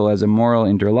unsuitable as a moral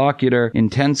interlocutor,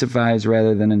 intensifies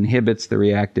rather than inhibits the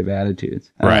reactive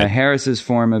attitudes. Right. Harris's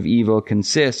form of evil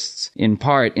consists, in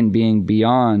part, in being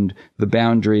beyond the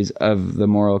boundaries of the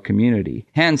moral community.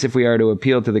 Hence, if we are to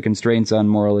appeal to the constraints on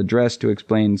moral address to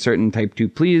explain certain type 2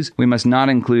 pleas, we must not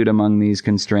include among these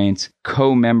constraints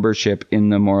co-membership in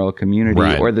the moral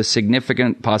community or the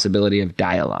significant possibility of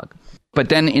dialogue. But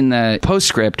then in the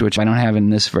postscript, which I don't have in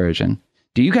this version,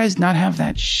 do you guys not have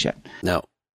that shit? No.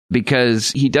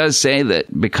 Because he does say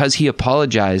that because he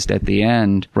apologized at the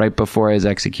end, right before his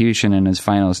execution in his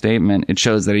final statement, it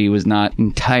shows that he was not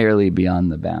entirely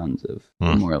beyond the bounds of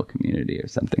the moral community or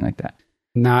something like that.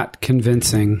 Not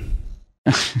convincing.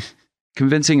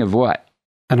 Convincing of what?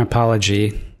 An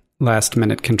apology. Last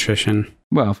minute contrition.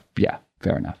 Well, yeah,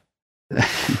 fair enough.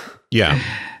 Yeah.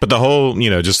 But the whole,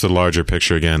 just the larger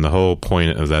picture again, the whole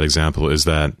point of that example is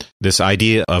that this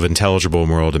idea of intelligible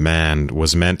moral demand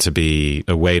was meant to be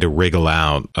a way to wriggle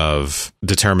out of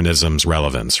determinism's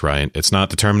relevance, right? It's not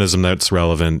determinism that's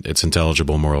relevant, it's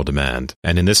intelligible moral demand.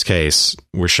 And in this case,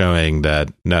 we're showing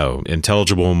that, no,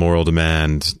 intelligible moral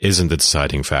demand isn't the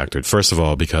deciding factor. First of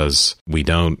all, because we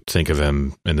don't think of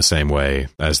him in the same way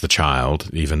as the child,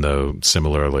 even though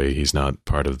similarly he's not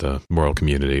part of the moral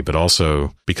community, but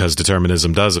also because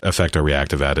determinism does affect our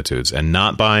reactive attitudes, and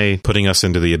not by putting us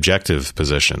into the objective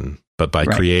position, but by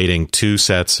creating two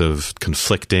sets of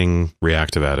conflicting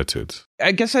reactive attitudes.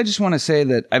 I guess I just want to say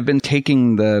that I've been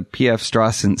taking the P.F.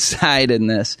 Strawson side in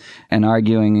this and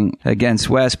arguing against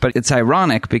Wes, but it's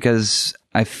ironic because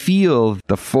I feel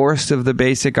the force of the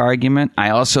basic argument.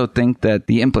 I also think that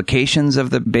the implications of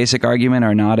the basic argument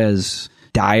are not as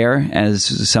dire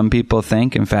as some people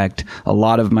think. In fact, a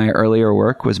lot of my earlier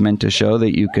work was meant to show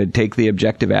that you could take the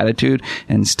objective attitude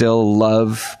and still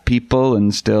love people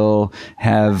and still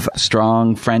have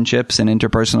strong friendships and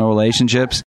interpersonal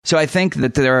relationships. So I think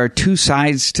that there are two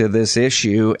sides to this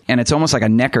issue, and it's almost like a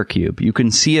Necker cube. You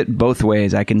can see it both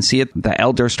ways. I can see it the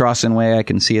elder Strawson way. I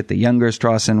can see it the younger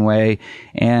Strawson way.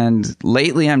 And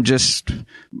lately, I'm just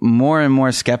more and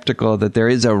more skeptical that there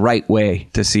is a right way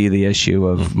to see the issue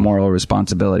of moral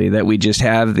responsibility, that we just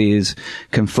have these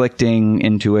conflicting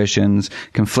intuitions,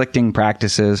 conflicting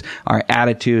practices, our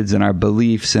attitudes and our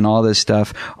beliefs and all this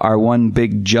stuff are one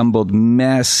big jumbled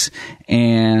mess,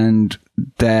 and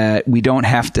that we don't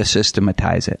have to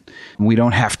systematize it. We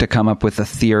don't have to come up with a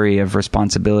theory of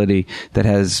responsibility that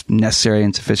has necessary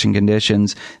and sufficient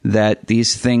conditions, that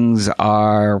these things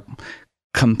are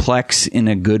complex in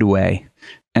a good way.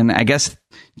 And I guess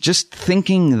just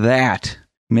thinking that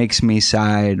makes me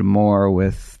side more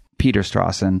with Peter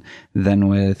Strawson than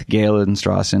with Galen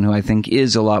Strawson, who I think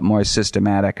is a lot more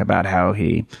systematic about how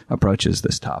he approaches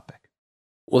this topic.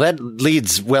 Well, that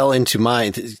leads well into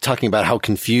talking about how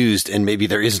confused, and maybe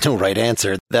there is no right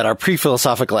answer, that our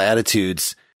pre-philosophical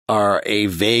attitudes are a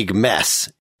vague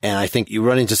mess. And I think you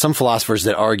run into some philosophers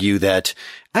that argue that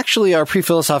actually our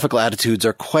pre-philosophical attitudes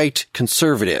are quite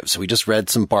conservative. So we just read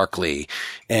some Berkeley,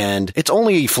 and it's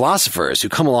only philosophers who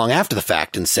come along after the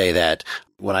fact and say that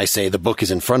when I say the book is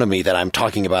in front of me, that I'm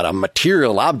talking about a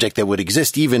material object that would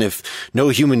exist even if no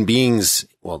human beings,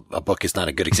 well, a book is not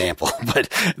a good example, but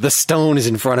the stone is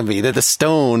in front of me, that the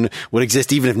stone would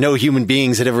exist even if no human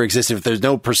beings had ever existed, if there's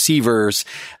no perceivers.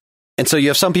 And so you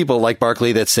have some people like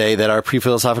Berkeley that say that our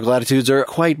pre-philosophical attitudes are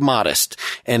quite modest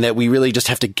and that we really just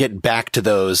have to get back to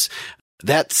those.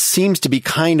 That seems to be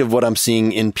kind of what I'm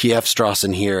seeing in P.F.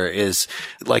 Strawson here is,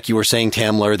 like you were saying,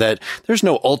 Tamler, that there's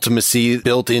no ultimacy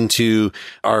built into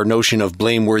our notion of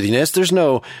blameworthiness. There's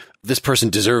no, this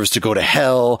person deserves to go to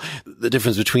hell. The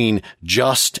difference between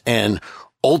just and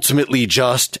ultimately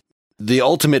just. The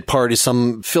ultimate part is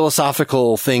some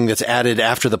philosophical thing that's added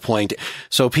after the point.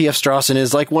 So P.F. Strawson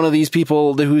is like one of these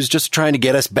people who's just trying to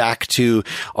get us back to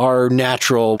our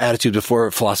natural attitude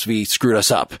before philosophy screwed us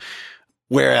up.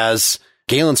 Whereas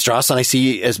Galen Strawson, I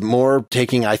see as more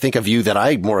taking, I think, a view that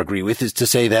I more agree with, is to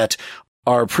say that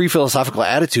our pre-philosophical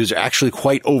attitudes are actually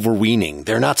quite overweening.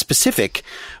 They're not specific,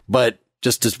 but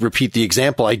just to repeat the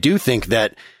example, I do think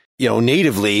that,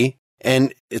 natively,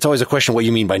 and it's always a question what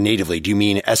you mean by natively. Do you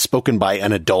mean as spoken by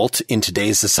an adult in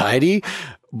today's society?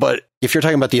 But if you're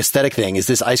talking about the aesthetic thing, is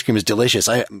this ice cream is delicious?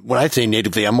 When I say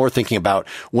natively, I'm more thinking about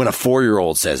when a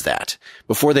 4-year-old says that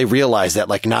before they realize that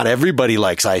like not everybody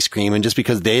likes ice cream. And just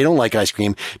because they don't like ice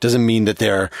cream doesn't mean that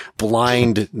they're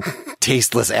blind,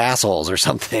 tasteless assholes or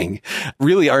something.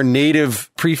 Really, our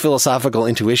native pre-philosophical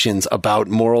intuitions about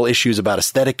moral issues, about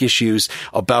aesthetic issues,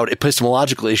 about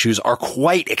epistemological issues are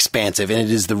quite expansive. And it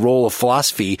is the role of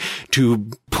philosophy to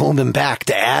pull them back,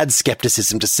 to add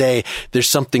skepticism, to say there's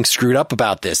something screwed up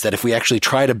about this, that if we actually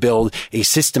try to build a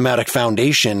systematic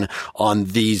foundation on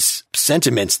these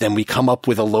sentiments, then we come up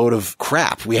with a load of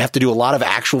crap. We have to do a lot of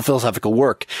actual philosophical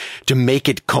work to make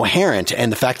it coherent.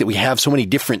 And the fact that we have so many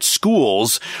different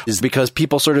schools is because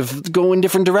people sort of go in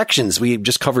different directions. We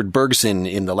just covered Bergson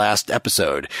in the last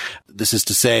episode. This is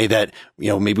to say that,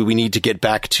 maybe we need to get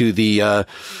back to the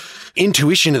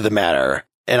intuition of the matter.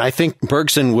 And I think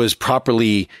Bergson was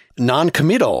properly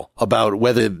non-committal about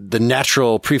whether the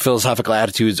natural pre-philosophical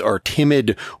attitudes are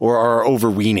timid or are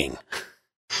overweening.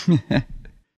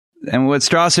 And what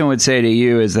Strawson would say to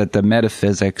you is that the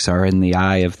metaphysics are in the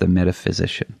eye of the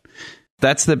metaphysician.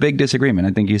 That's the big disagreement.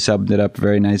 I think you summed it up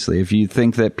very nicely. If you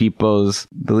think that people's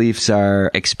beliefs are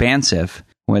expansive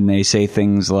when they say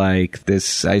things like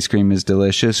this ice cream is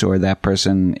delicious or that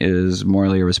person is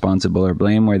morally irresponsible or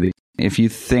blameworthy, if you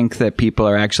think that people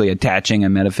are actually attaching a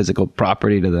metaphysical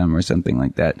property to them or something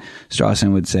like that,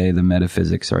 Strawson would say the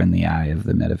metaphysics are in the eye of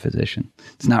the metaphysician.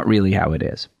 It's not really how it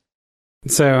is.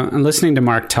 So I'm listening to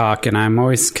Mark talk, and I'm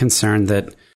always concerned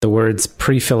that the words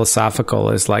pre-philosophical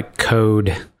is like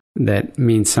code that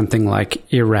means something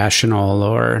like irrational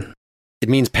or... It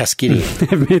means Pascinian.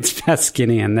 It means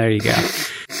Pascinian. There you go.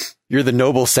 You're the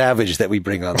noble savage that we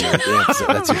bring on the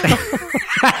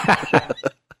episode.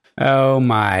 Oh,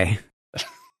 my.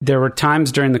 There were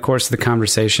times during the course of the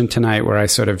conversation tonight where I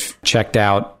sort of checked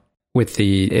out with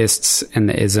the ists and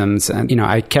the isms. And,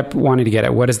 I kept wanting to get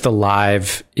at what is the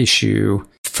live issue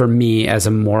for me as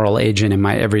a moral agent in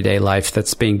my everyday life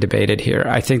that's being debated here.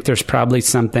 I think there's probably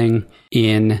something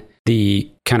in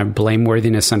the kind of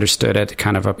blameworthiness understood at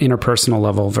kind of an interpersonal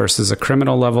level versus a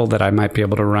criminal level that I might be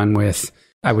able to run with.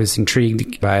 I was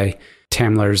intrigued by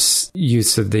Tamler's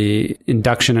use of the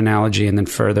induction analogy, and then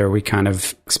further we kind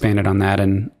of expanded on that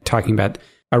and talking about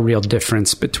a real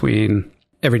difference between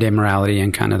everyday morality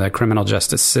and kind of the criminal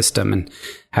justice system and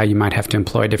how you might have to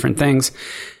employ different things.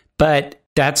 But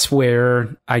that's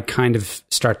where I kind of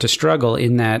start to struggle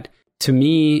in that, to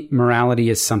me, morality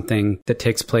is something that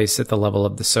takes place at the level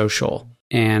of the social.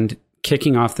 And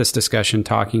kicking off this discussion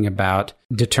talking about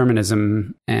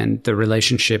determinism and the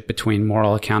relationship between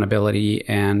moral accountability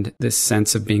and this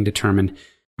sense of being determined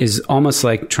is almost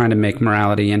like trying to make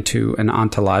morality into an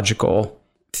ontological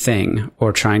thing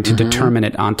or trying to determine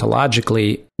it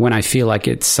ontologically when I feel like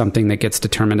it's something that gets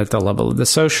determined at the level of the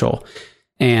social.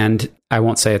 And I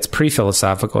won't say it's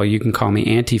pre-philosophical. You can call me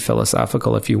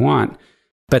anti-philosophical if you want.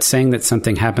 But saying that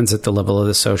something happens at the level of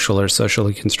the social or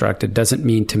socially constructed doesn't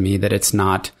mean to me that it's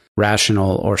not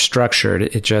rational or structured.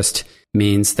 It just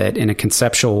means that in a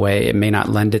conceptual way, it may not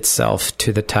lend itself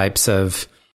to the types of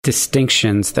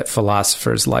distinctions that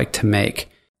philosophers like to make.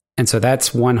 And so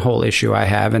that's one whole issue I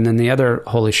have. And then the other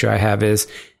whole issue I have is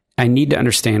I need to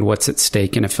understand what's at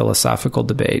stake in a philosophical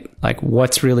debate, like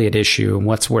what's really at issue and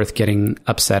what's worth getting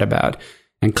upset about.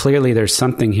 And clearly there's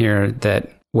something here that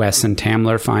Wes and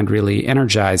Tamler find really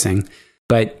energizing,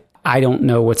 but I don't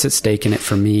know what's at stake in it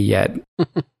for me yet.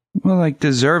 Well, like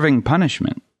deserving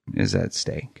punishment is at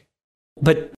stake.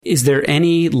 But is there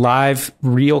any live,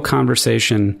 real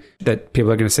conversation that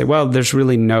people are going to say, well, there's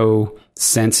really no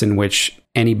sense in which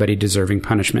anybody deserving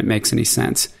punishment makes any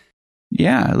sense?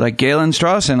 Yeah, like Galen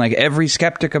Strawson, like every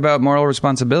skeptic about moral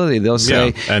responsibility, they'll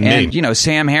say, and you know,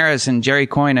 Sam Harris and Jerry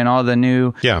Coyne and all the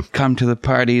new come to the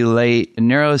party late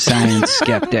neuroscience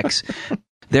skeptics,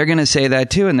 they're going to say that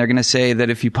too. And they're going to say that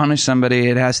if you punish somebody,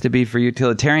 it has to be for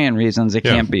utilitarian reasons. It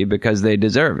can't be because they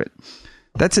deserve it.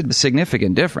 That's a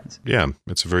significant difference. Yeah,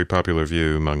 it's a very popular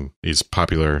view among these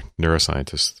popular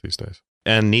neuroscientists these days.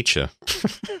 And Nietzsche.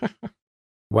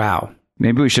 Wow.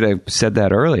 Maybe we should have said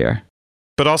that earlier.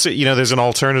 But also, you know, there's an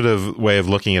alternative way of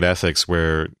looking at ethics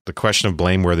where the question of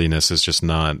blameworthiness is just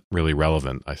not really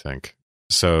relevant, I think.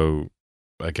 So,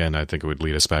 again, I think it would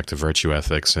lead us back to virtue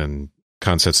ethics and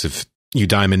concepts of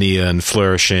eudaimonia and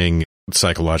flourishing,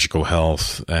 psychological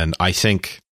health. And I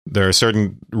think there are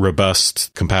certain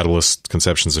robust compatibilist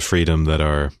conceptions of freedom that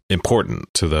are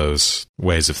important to those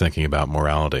ways of thinking about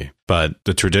morality. But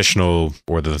the traditional,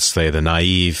 or let's say the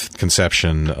naive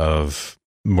conception of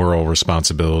moral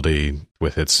responsibility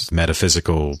with its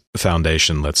metaphysical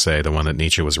foundation, let's say, the one that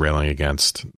Nietzsche was railing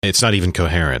against, it's not even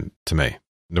coherent to me,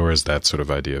 nor is that sort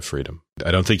of idea of freedom.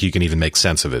 I don't think you can even make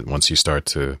sense of it once you start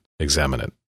to examine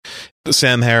it. The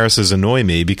Sam Harrises annoy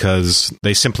me because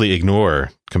they simply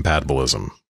ignore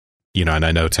compatibilism. You know, and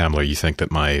I know, Tamler, you think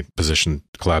that my position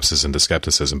collapses into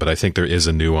skepticism, but I think there is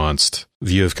a nuanced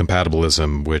view of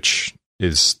compatibilism which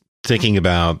is thinking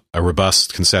about a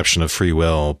robust conception of free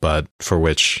will, but for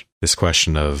which this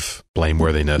question of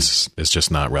blameworthiness is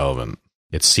just not relevant.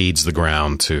 It cedes the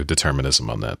ground to determinism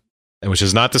on that. And which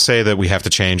is not to say that we have to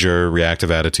change our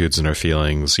reactive attitudes and our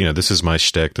feelings. You know, this is my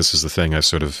shtick. This is the thing I've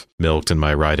sort of milked in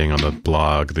my writing on the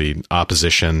blog, the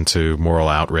opposition to moral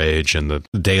outrage and the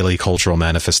daily cultural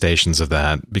manifestations of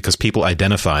that, because people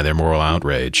identify their moral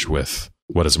outrage with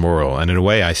what is moral. And in a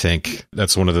way, I think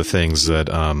that's one of the things that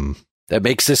that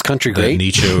makes this country great.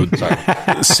 Nietzsche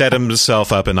set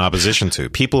himself up in opposition to.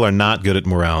 People are not good at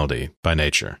morality by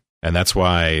nature. And that's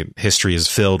why history is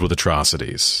filled with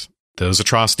atrocities. Those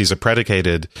atrocities are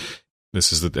predicated,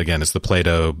 this is, it's the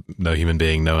Plato, no human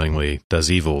being knowingly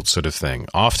does evil sort of thing.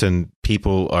 Often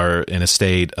people are in a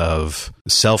state of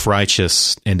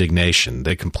self-righteous indignation.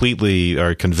 They completely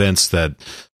are convinced that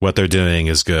what they're doing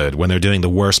is good when they're doing the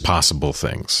worst possible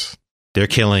things. They're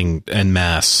killing en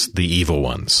masse the evil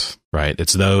ones, right?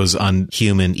 It's those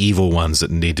unhuman evil ones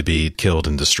that need to be killed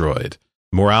and destroyed.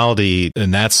 Morality,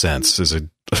 in that sense, is a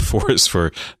force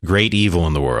for great evil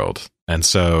in the world. And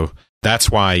so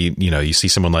that's why, you see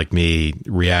someone like me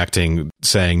reacting,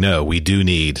 saying, no, we do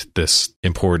need this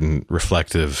important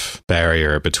reflective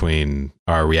barrier between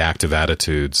our reactive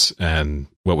attitudes and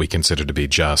what we consider to be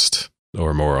just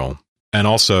or moral. And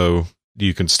also,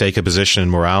 you can stake a position in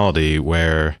morality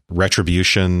where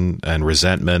retribution and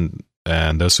resentment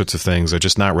and those sorts of things are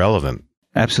just not relevant.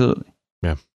 Absolutely.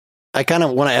 Yeah. I kind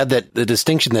of want to add that the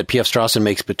distinction that P.F. Strawson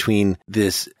makes between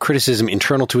this criticism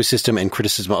internal to a system and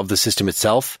criticism of the system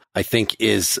itself, I think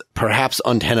is perhaps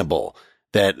untenable.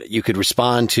 That you could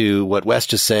respond to what Wes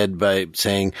just said by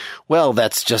saying, well,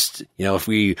 that's just, if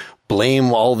we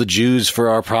blame all the Jews for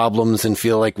our problems and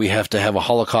feel like we have to have a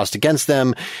Holocaust against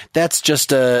them, that's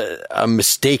just a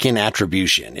mistaken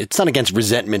attribution. It's not against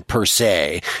resentment per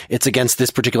se. It's against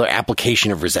this particular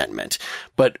application of resentment.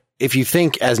 But if you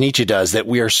think, as Nietzsche does, that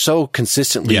we are so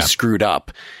consistently screwed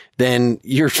up, then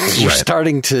you're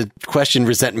starting to question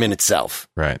resentment itself.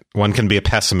 Right. One can be a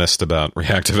pessimist about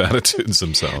reactive attitudes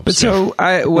themselves. But so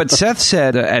what Seth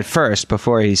said at first,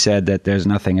 before he said that there's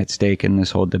nothing at stake in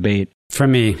this whole debate, for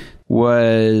me,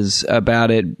 was about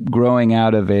it growing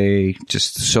out of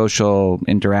just social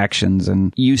interactions.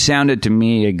 And you sounded to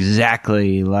me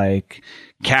exactly like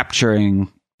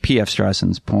capturing P.F.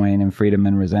 Strawson's point in Freedom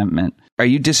and Resentment. Are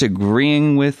you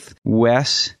disagreeing with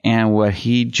Wes and what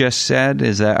he just said?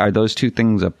 Are those two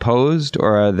things opposed,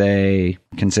 or are they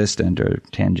consistent or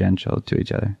tangential to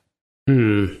each other?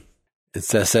 It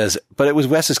says, but it was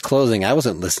Wes's closing. I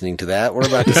wasn't listening to that. We're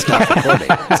about to stop recording.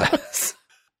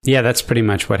 Yeah, that's pretty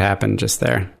much what happened just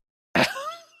there.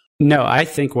 No, I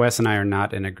think Wes and I are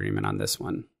not in agreement on this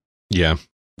one. Yeah.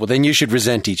 Well, then you should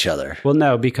resent each other. Well,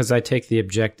 no, because I take the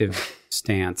objective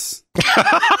stance.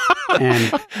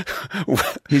 And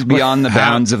he's beyond the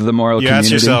bounds of the moral community. You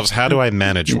ask yourselves, how do I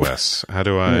manage Wes?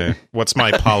 What's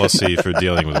my policy for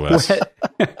dealing with Wes?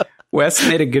 Wes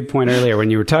made a good point earlier when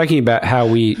you were talking about how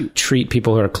we treat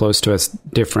people who are close to us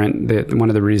different. One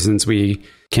of the reasons we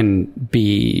can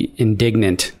be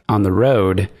indignant on the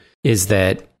road is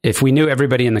that if we knew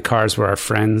everybody in the cars were our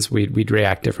friends, we'd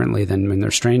react differently than when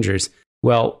they're strangers.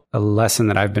 Well, a lesson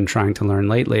that I've been trying to learn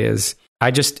lately is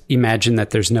I just imagine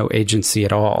that there's no agency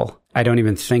at all. I don't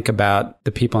even think about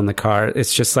the people in the car.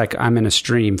 It's just like I'm in a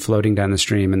stream floating down the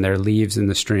stream and there are leaves in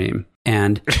the stream.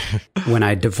 And when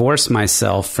I divorce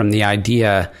myself from the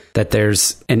idea that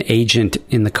there's an agent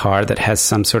in the car that has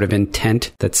some sort of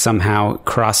intent that somehow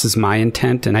crosses my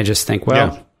intent, and I just think,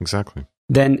 well, Yeah, exactly.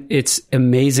 then it's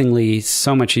amazingly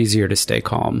so much easier to stay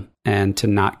calm and to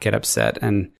not get upset.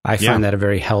 And I find that a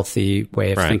very healthy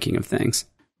way of thinking of things.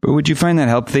 But would you find that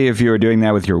healthy if you were doing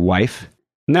that with your wife?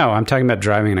 No, I'm talking about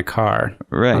driving in a car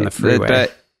on the freeway.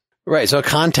 Right. So a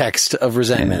context of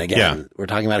resentment again. Yeah. We're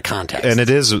talking about a context. And it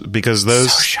is because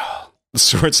those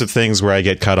sorts of things where I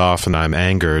get cut off and I'm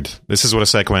angered, this is what a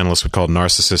psychoanalyst would call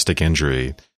narcissistic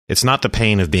injury. It's not the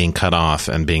pain of being cut off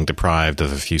and being deprived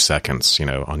of a few seconds,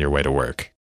 on your way to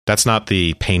work. That's not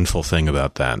the painful thing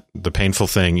about that. The painful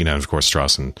thing, of course,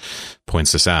 Strawson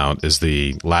points this out, is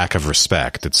the lack of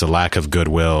respect. It's a lack of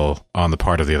goodwill on the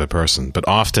part of the other person. But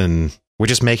often we're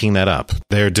just making that up.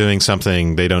 They're doing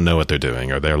something, they don't know what they're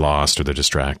doing, or they're lost, or they're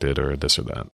distracted, or this or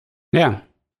that. Yeah.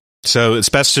 So it's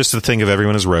best just to think of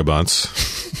everyone as robots.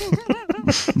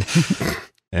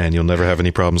 And you'll never have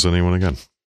any problems with anyone again.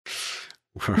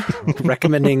 We're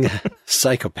recommending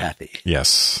psychopathy.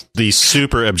 Yes. The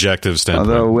super objective standpoint.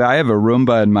 Although I have a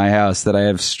Roomba in my house that I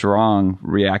have strong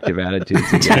reactive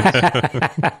attitudes against.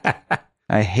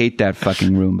 I hate that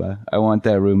fucking Roomba. I want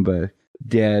that Roomba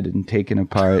dead and taken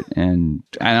apart, and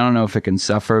I don't know if it can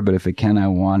suffer, but if it can, I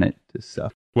want it to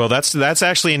suffer. Well, that's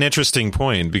actually an interesting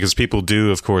point, because people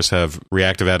do, of course, have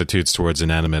reactive attitudes towards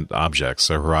inanimate objects.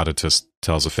 So Herodotus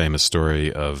tells a famous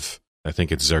story of, I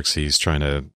think it's Xerxes trying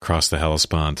to cross the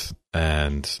Hellespont,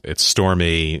 and it's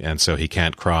stormy, and so he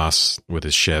can't cross with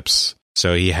his ships.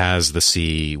 So he has the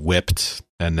sea whipped,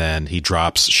 and then he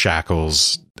drops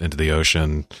shackles into the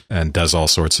ocean and does all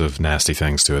sorts of nasty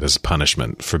things to it as a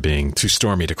punishment for being too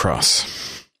stormy to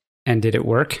cross. And did it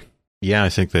work? Yeah, I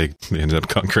think they ended up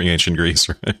conquering ancient Greece,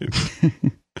 right?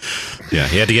 Yeah,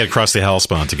 he had to get across the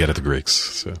Hellespont to get at the Greeks.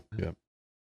 So, yeah.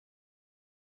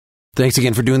 Thanks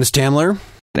again for doing this, Tamler.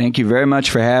 Thank you very much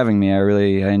for having me.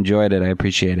 I enjoyed it. I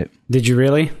appreciate it. Did you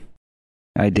really?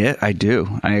 I did. I do.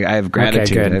 I have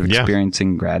gratitude. Okay, good. I have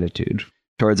experiencing gratitude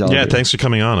towards all of you. Yeah, thanks for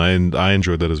coming on. I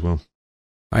enjoyed that as well.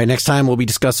 All right, next time we'll be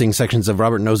discussing sections of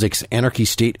Robert Nozick's Anarchy,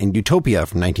 State, and Utopia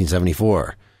from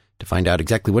 1974. To find out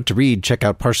exactly what to read, check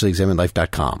out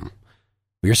partiallyexaminedlife.com.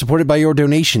 We are supported by your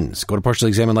donations. Go to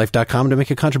partiallyexaminedlife.com to make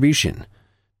a contribution.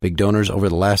 Big donors over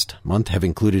the last month have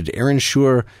included Aaron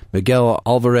Schur, Miguel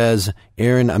Alvarez,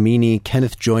 Aaron Amini,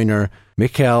 Kenneth Joyner,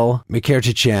 Mikhail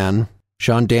Mikertichan,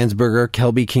 Sean Dansberger,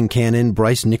 Kelby Kincannon,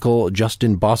 Bryce Nickel,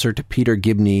 Justin Bossert, Peter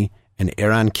Gibney, and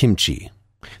Aaron Kimchi.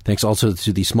 Thanks also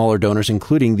to the smaller donors,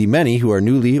 including the many who are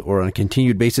newly or on a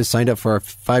continued basis signed up for our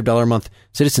 $5 a month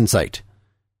citizen site.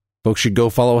 Folks should go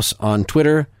follow us on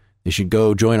Twitter. They should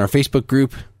go join our Facebook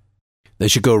group. They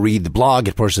should go read the blog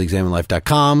at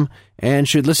partiallyexaminedlife.com and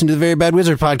should listen to the Very Bad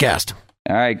Wizard podcast.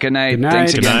 All right. Good night. Good night.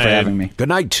 Thanks Good again night. for having me. Good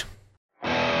night.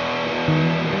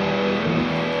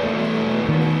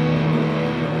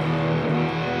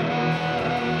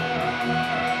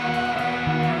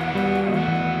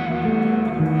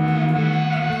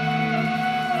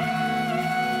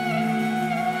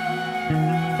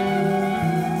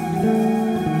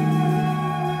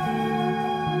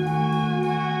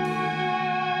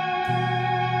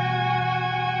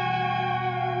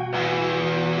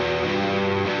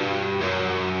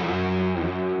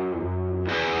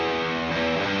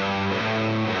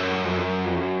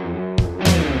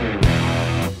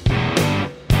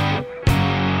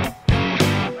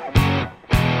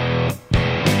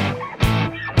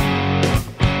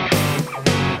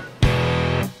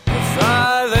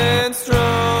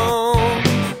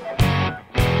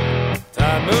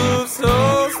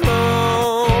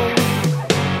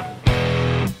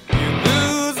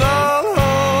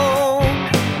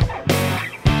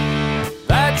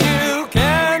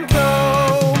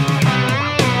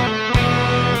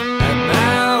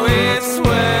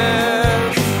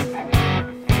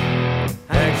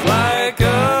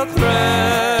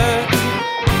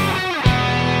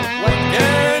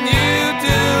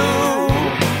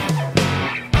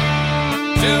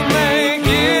 To make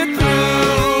it through.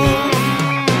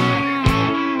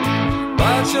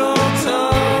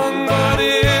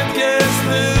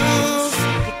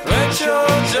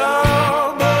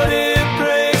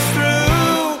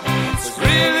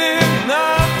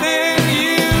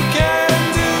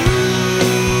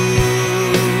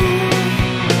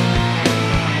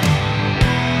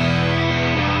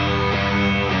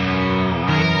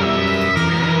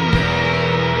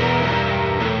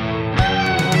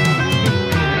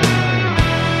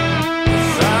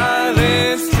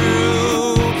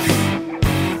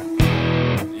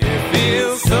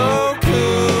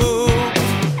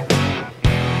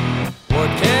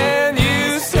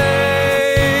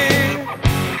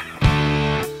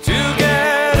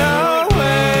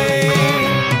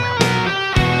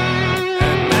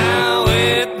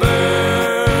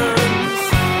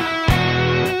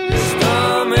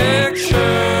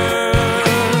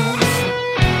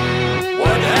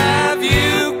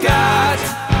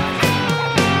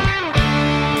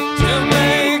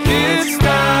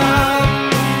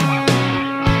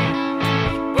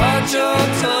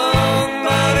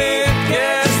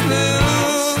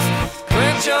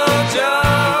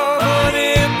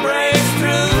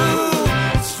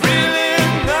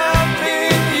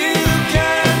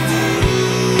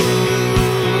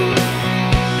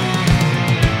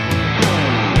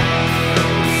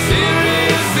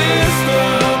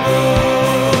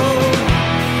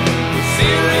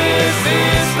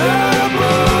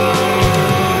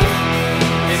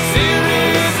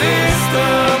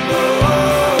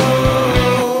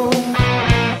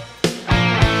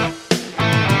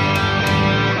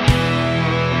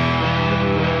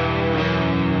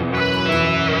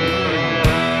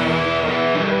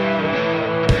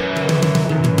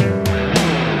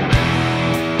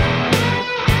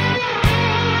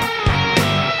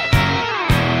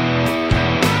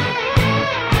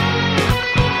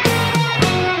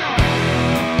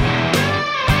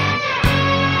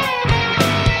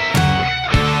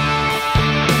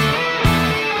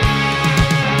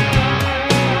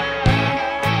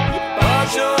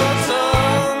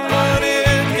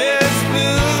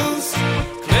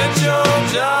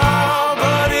 dark.